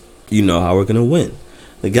because you know how we're gonna win.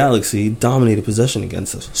 The Galaxy dominated possession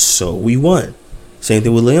against us, so we won. Same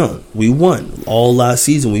thing with Leon. We won all last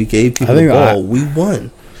season. We gave people the ball. We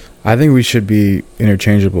won. I think we should be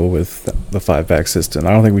interchangeable with the 5-back system.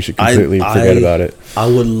 I don't think we should completely forget about it. I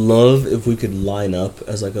would love if we could line up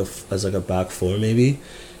as like a back four maybe,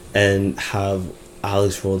 and have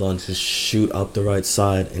Alex Roldan just shoot up the right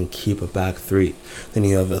side and keep a back three. Then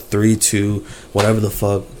you have a 3-2, whatever the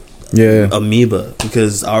fuck. Yeah. Amoeba.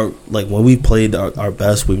 Because when we played our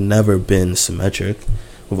best, we've never been symmetric.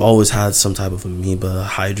 We've always had some type of amoeba,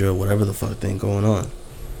 hydra, whatever the fuck thing going on.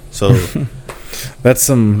 So that's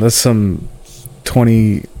some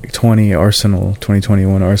 2020 Arsenal,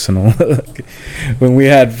 2021 Arsenal. When we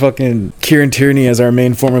had fucking Kieran Tierney as our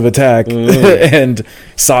main form of attack and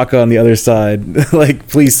Saka on the other side. Like,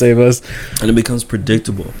 please save us. And it becomes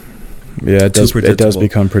predictable. Yeah, it does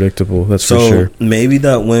become predictable. That's for sure. So maybe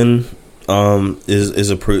that win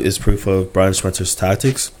is proof of Brian Schmetzer's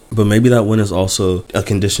tactics, but maybe that win is also a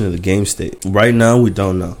condition of the game state. Right now, we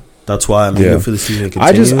don't know. That's why I'm eager for the season to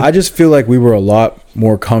continue. I just feel like we were a lot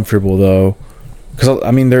more comfortable though, because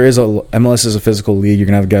I mean, MLS is a physical league. You're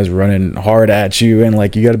gonna have guys running hard at you, and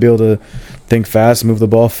like you got to be able to think fast, move the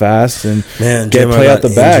ball fast, and play out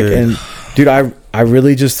the back. And dude, I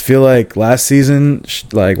really just feel like last season,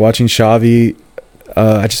 like watching Xavi,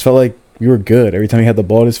 I just felt like we were good. Every time he had the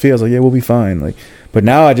ball at his feet, I was like, yeah, we'll be fine. Like, but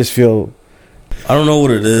now I just feel, I don't know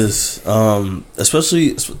what it is,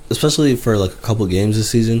 especially for like a couple games this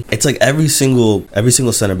season. It's like every single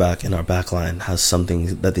center back in our back line has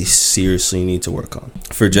something that they seriously need to work on.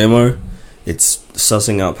 For Jamar, it's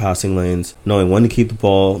sussing out passing lanes, knowing when to keep the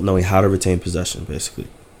ball, knowing how to retain possession, basically.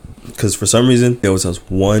 Because for some reason, he always has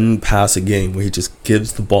one pass a game where he just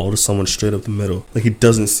gives the ball to someone straight up the middle. Like, he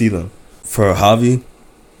doesn't see them. For Javi,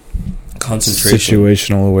 concentration.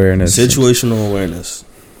 Situational awareness.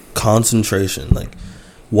 Concentration. Like,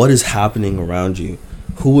 what is happening around you?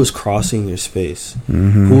 Who is crossing your space?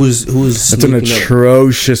 Mm-hmm. Who is That's an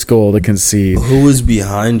atrocious goal to concede. Who is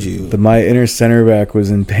behind you? My inner center back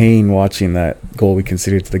was in pain watching that goal we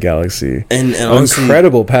conceded to the Galaxy. And honestly,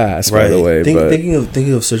 incredible pass, right, by the way. Thinking of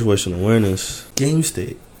situational awareness, game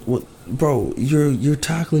state. What, bro? You're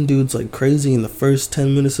tackling dudes like crazy in the first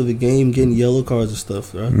 10 minutes of the game, getting yellow cards and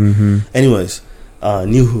stuff, right? Mm-hmm. Anyways,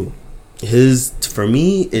 Nuhu, for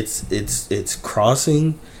me, it's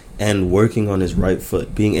crossing and working on his right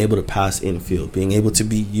foot, being able to pass infield, being able to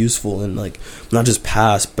be useful and like not just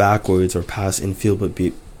pass backwards or pass infield, but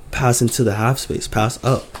pass into the half space, pass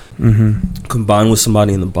up, combine with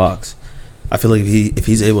somebody in the box. I feel like if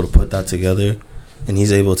he's able to put that together, and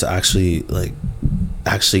he's able to actually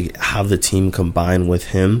have the team combine with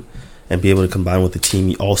him, and be able to combine with the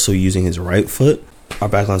team also using his right foot, our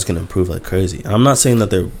backline's going to improve like crazy. And I'm not saying that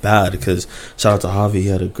they're bad, because shout out to Javi, he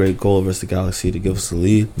had a great goal versus the Galaxy to give us the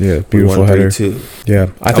lead. Yeah, beautiful header. Yeah,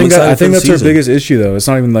 I think that's our biggest issue though. It's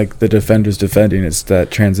not even like the defenders defending; it's that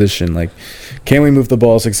transition. Like, can we move the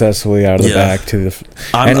ball successfully out of the back to the?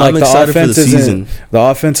 I'm excited for the season. The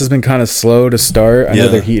offense has been kind of slow to start. I know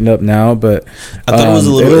they're heating up now, but I thought it was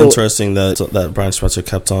a little interesting that Brian Spencer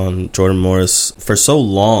kept on Jordan Morris for so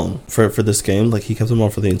long for this game. Like, he kept him on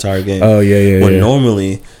for the entire game. Oh yeah. When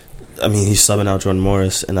normally, I mean, he's subbing out Jordan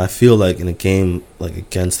Morris, and I feel like in a game like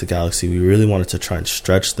against the Galaxy, we really wanted to try and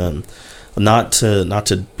stretch them, not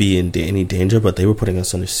to be in any danger, but they were putting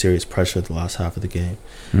us under serious pressure at the last half of the game,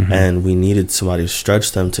 and we needed somebody to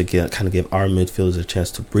stretch them to kind of give our midfielders a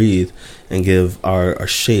chance to breathe and give our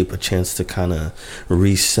shape a chance to kind of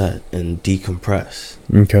reset and decompress.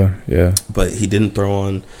 Okay, yeah. But he didn't throw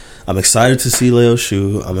on. I'm excited to see Leo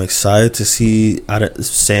Shu. I'm excited to see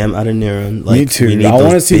Sam Adeniran. Like, me too. I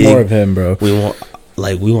want to see more of him, bro. We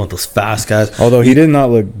want those fast guys. Although he did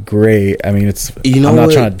not look great. I mean, I'm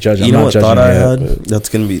not trying to judge. I'm not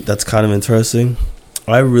judging yet. That's kind of interesting.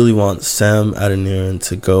 I really want Sam Adeniran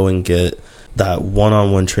to go and get that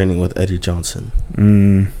one-on-one training with Eddie Johnson.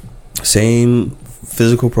 Same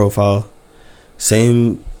physical profile,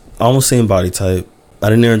 almost same body type.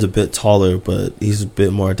 Adeniran's a bit taller, but he's a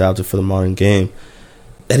bit more adapted for the modern game.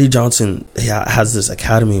 Eddie Johnson has this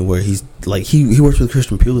academy where he's like he works with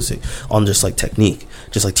Christian Pulisic on just like technique,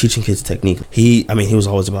 just like teaching kids technique. He was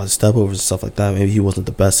always about his step overs and stuff like that. Maybe he wasn't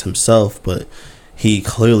the best himself, but he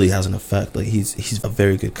clearly has an effect. Like, he's a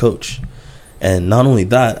very good coach. And not only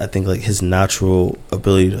that, I think like his natural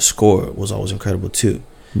ability to score was always incredible too.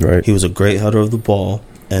 Right. He was a great header of the ball,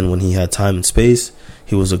 and when he had time and space,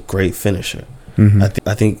 he was a great finisher.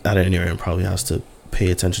 I think Adeniran probably has to pay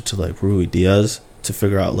attention to like Rui Diaz to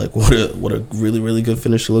figure out like what a really, really good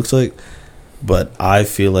finisher looks like. But I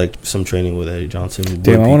feel like some training with Eddie Johnson would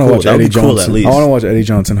be cool. I want to watch Eddie Johnson. I want to watch Eddie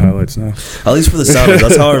Johnson highlights now. At least for the Sounders.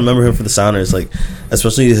 That's how I remember him for the Sounders. Like,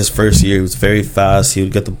 especially his first year, he was very fast. He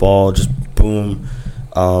would get the ball, just boom.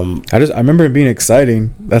 I remember it being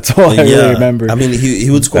exciting. That's all I really remember. I mean, he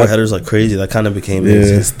would score headers like crazy. That kind of became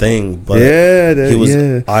his thing. But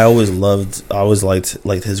I always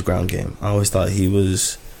liked his ground game. I always thought he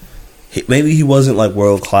was maybe he wasn't like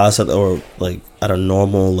world class or like at a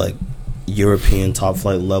normal like European top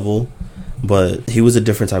flight level, but he was a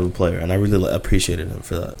different type of player, and I really appreciated him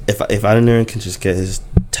for that. If Adeniran can just get his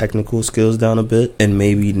technical skills down a bit, and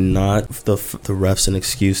maybe not the refs an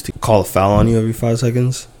excuse to call a foul on you every 5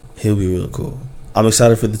 seconds, he'll be really cool. I'm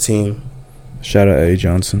excited for the team. Shout out Eddie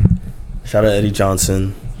Johnson.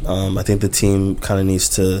 I think the team kind of needs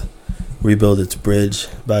to rebuild its bridge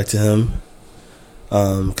back to him,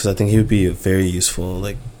 because I think he would be a very useful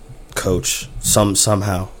like coach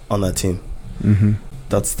somehow on that team. Mm-hmm.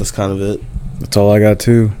 That's kind of it. That's all I got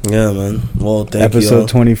too. Yeah, man. Well, thank you. Episode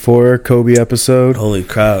 24, Kobe episode. Holy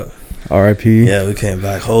crap. R.I.P. Yeah, we came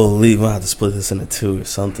back. Holy, we'll have to split this into 2 or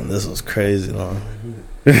something. This was crazy long.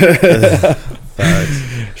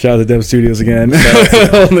 Shout out to Dev Studios again.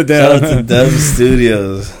 Shout out to Dev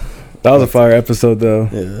Studios. That was a fire episode though.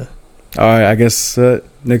 Yeah. All right, I guess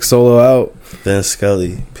Nick Solo out. Ben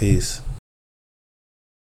Scully. Peace.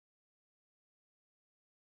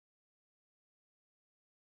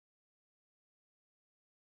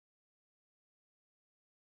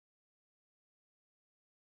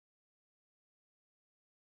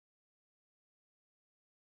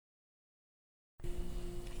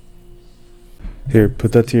 Here,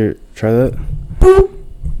 put that to your. Try that. Boop.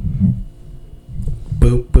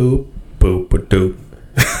 Boop, boop. Boop, boop, boop.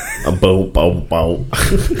 A boop, boop,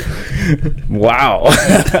 boop. Wow.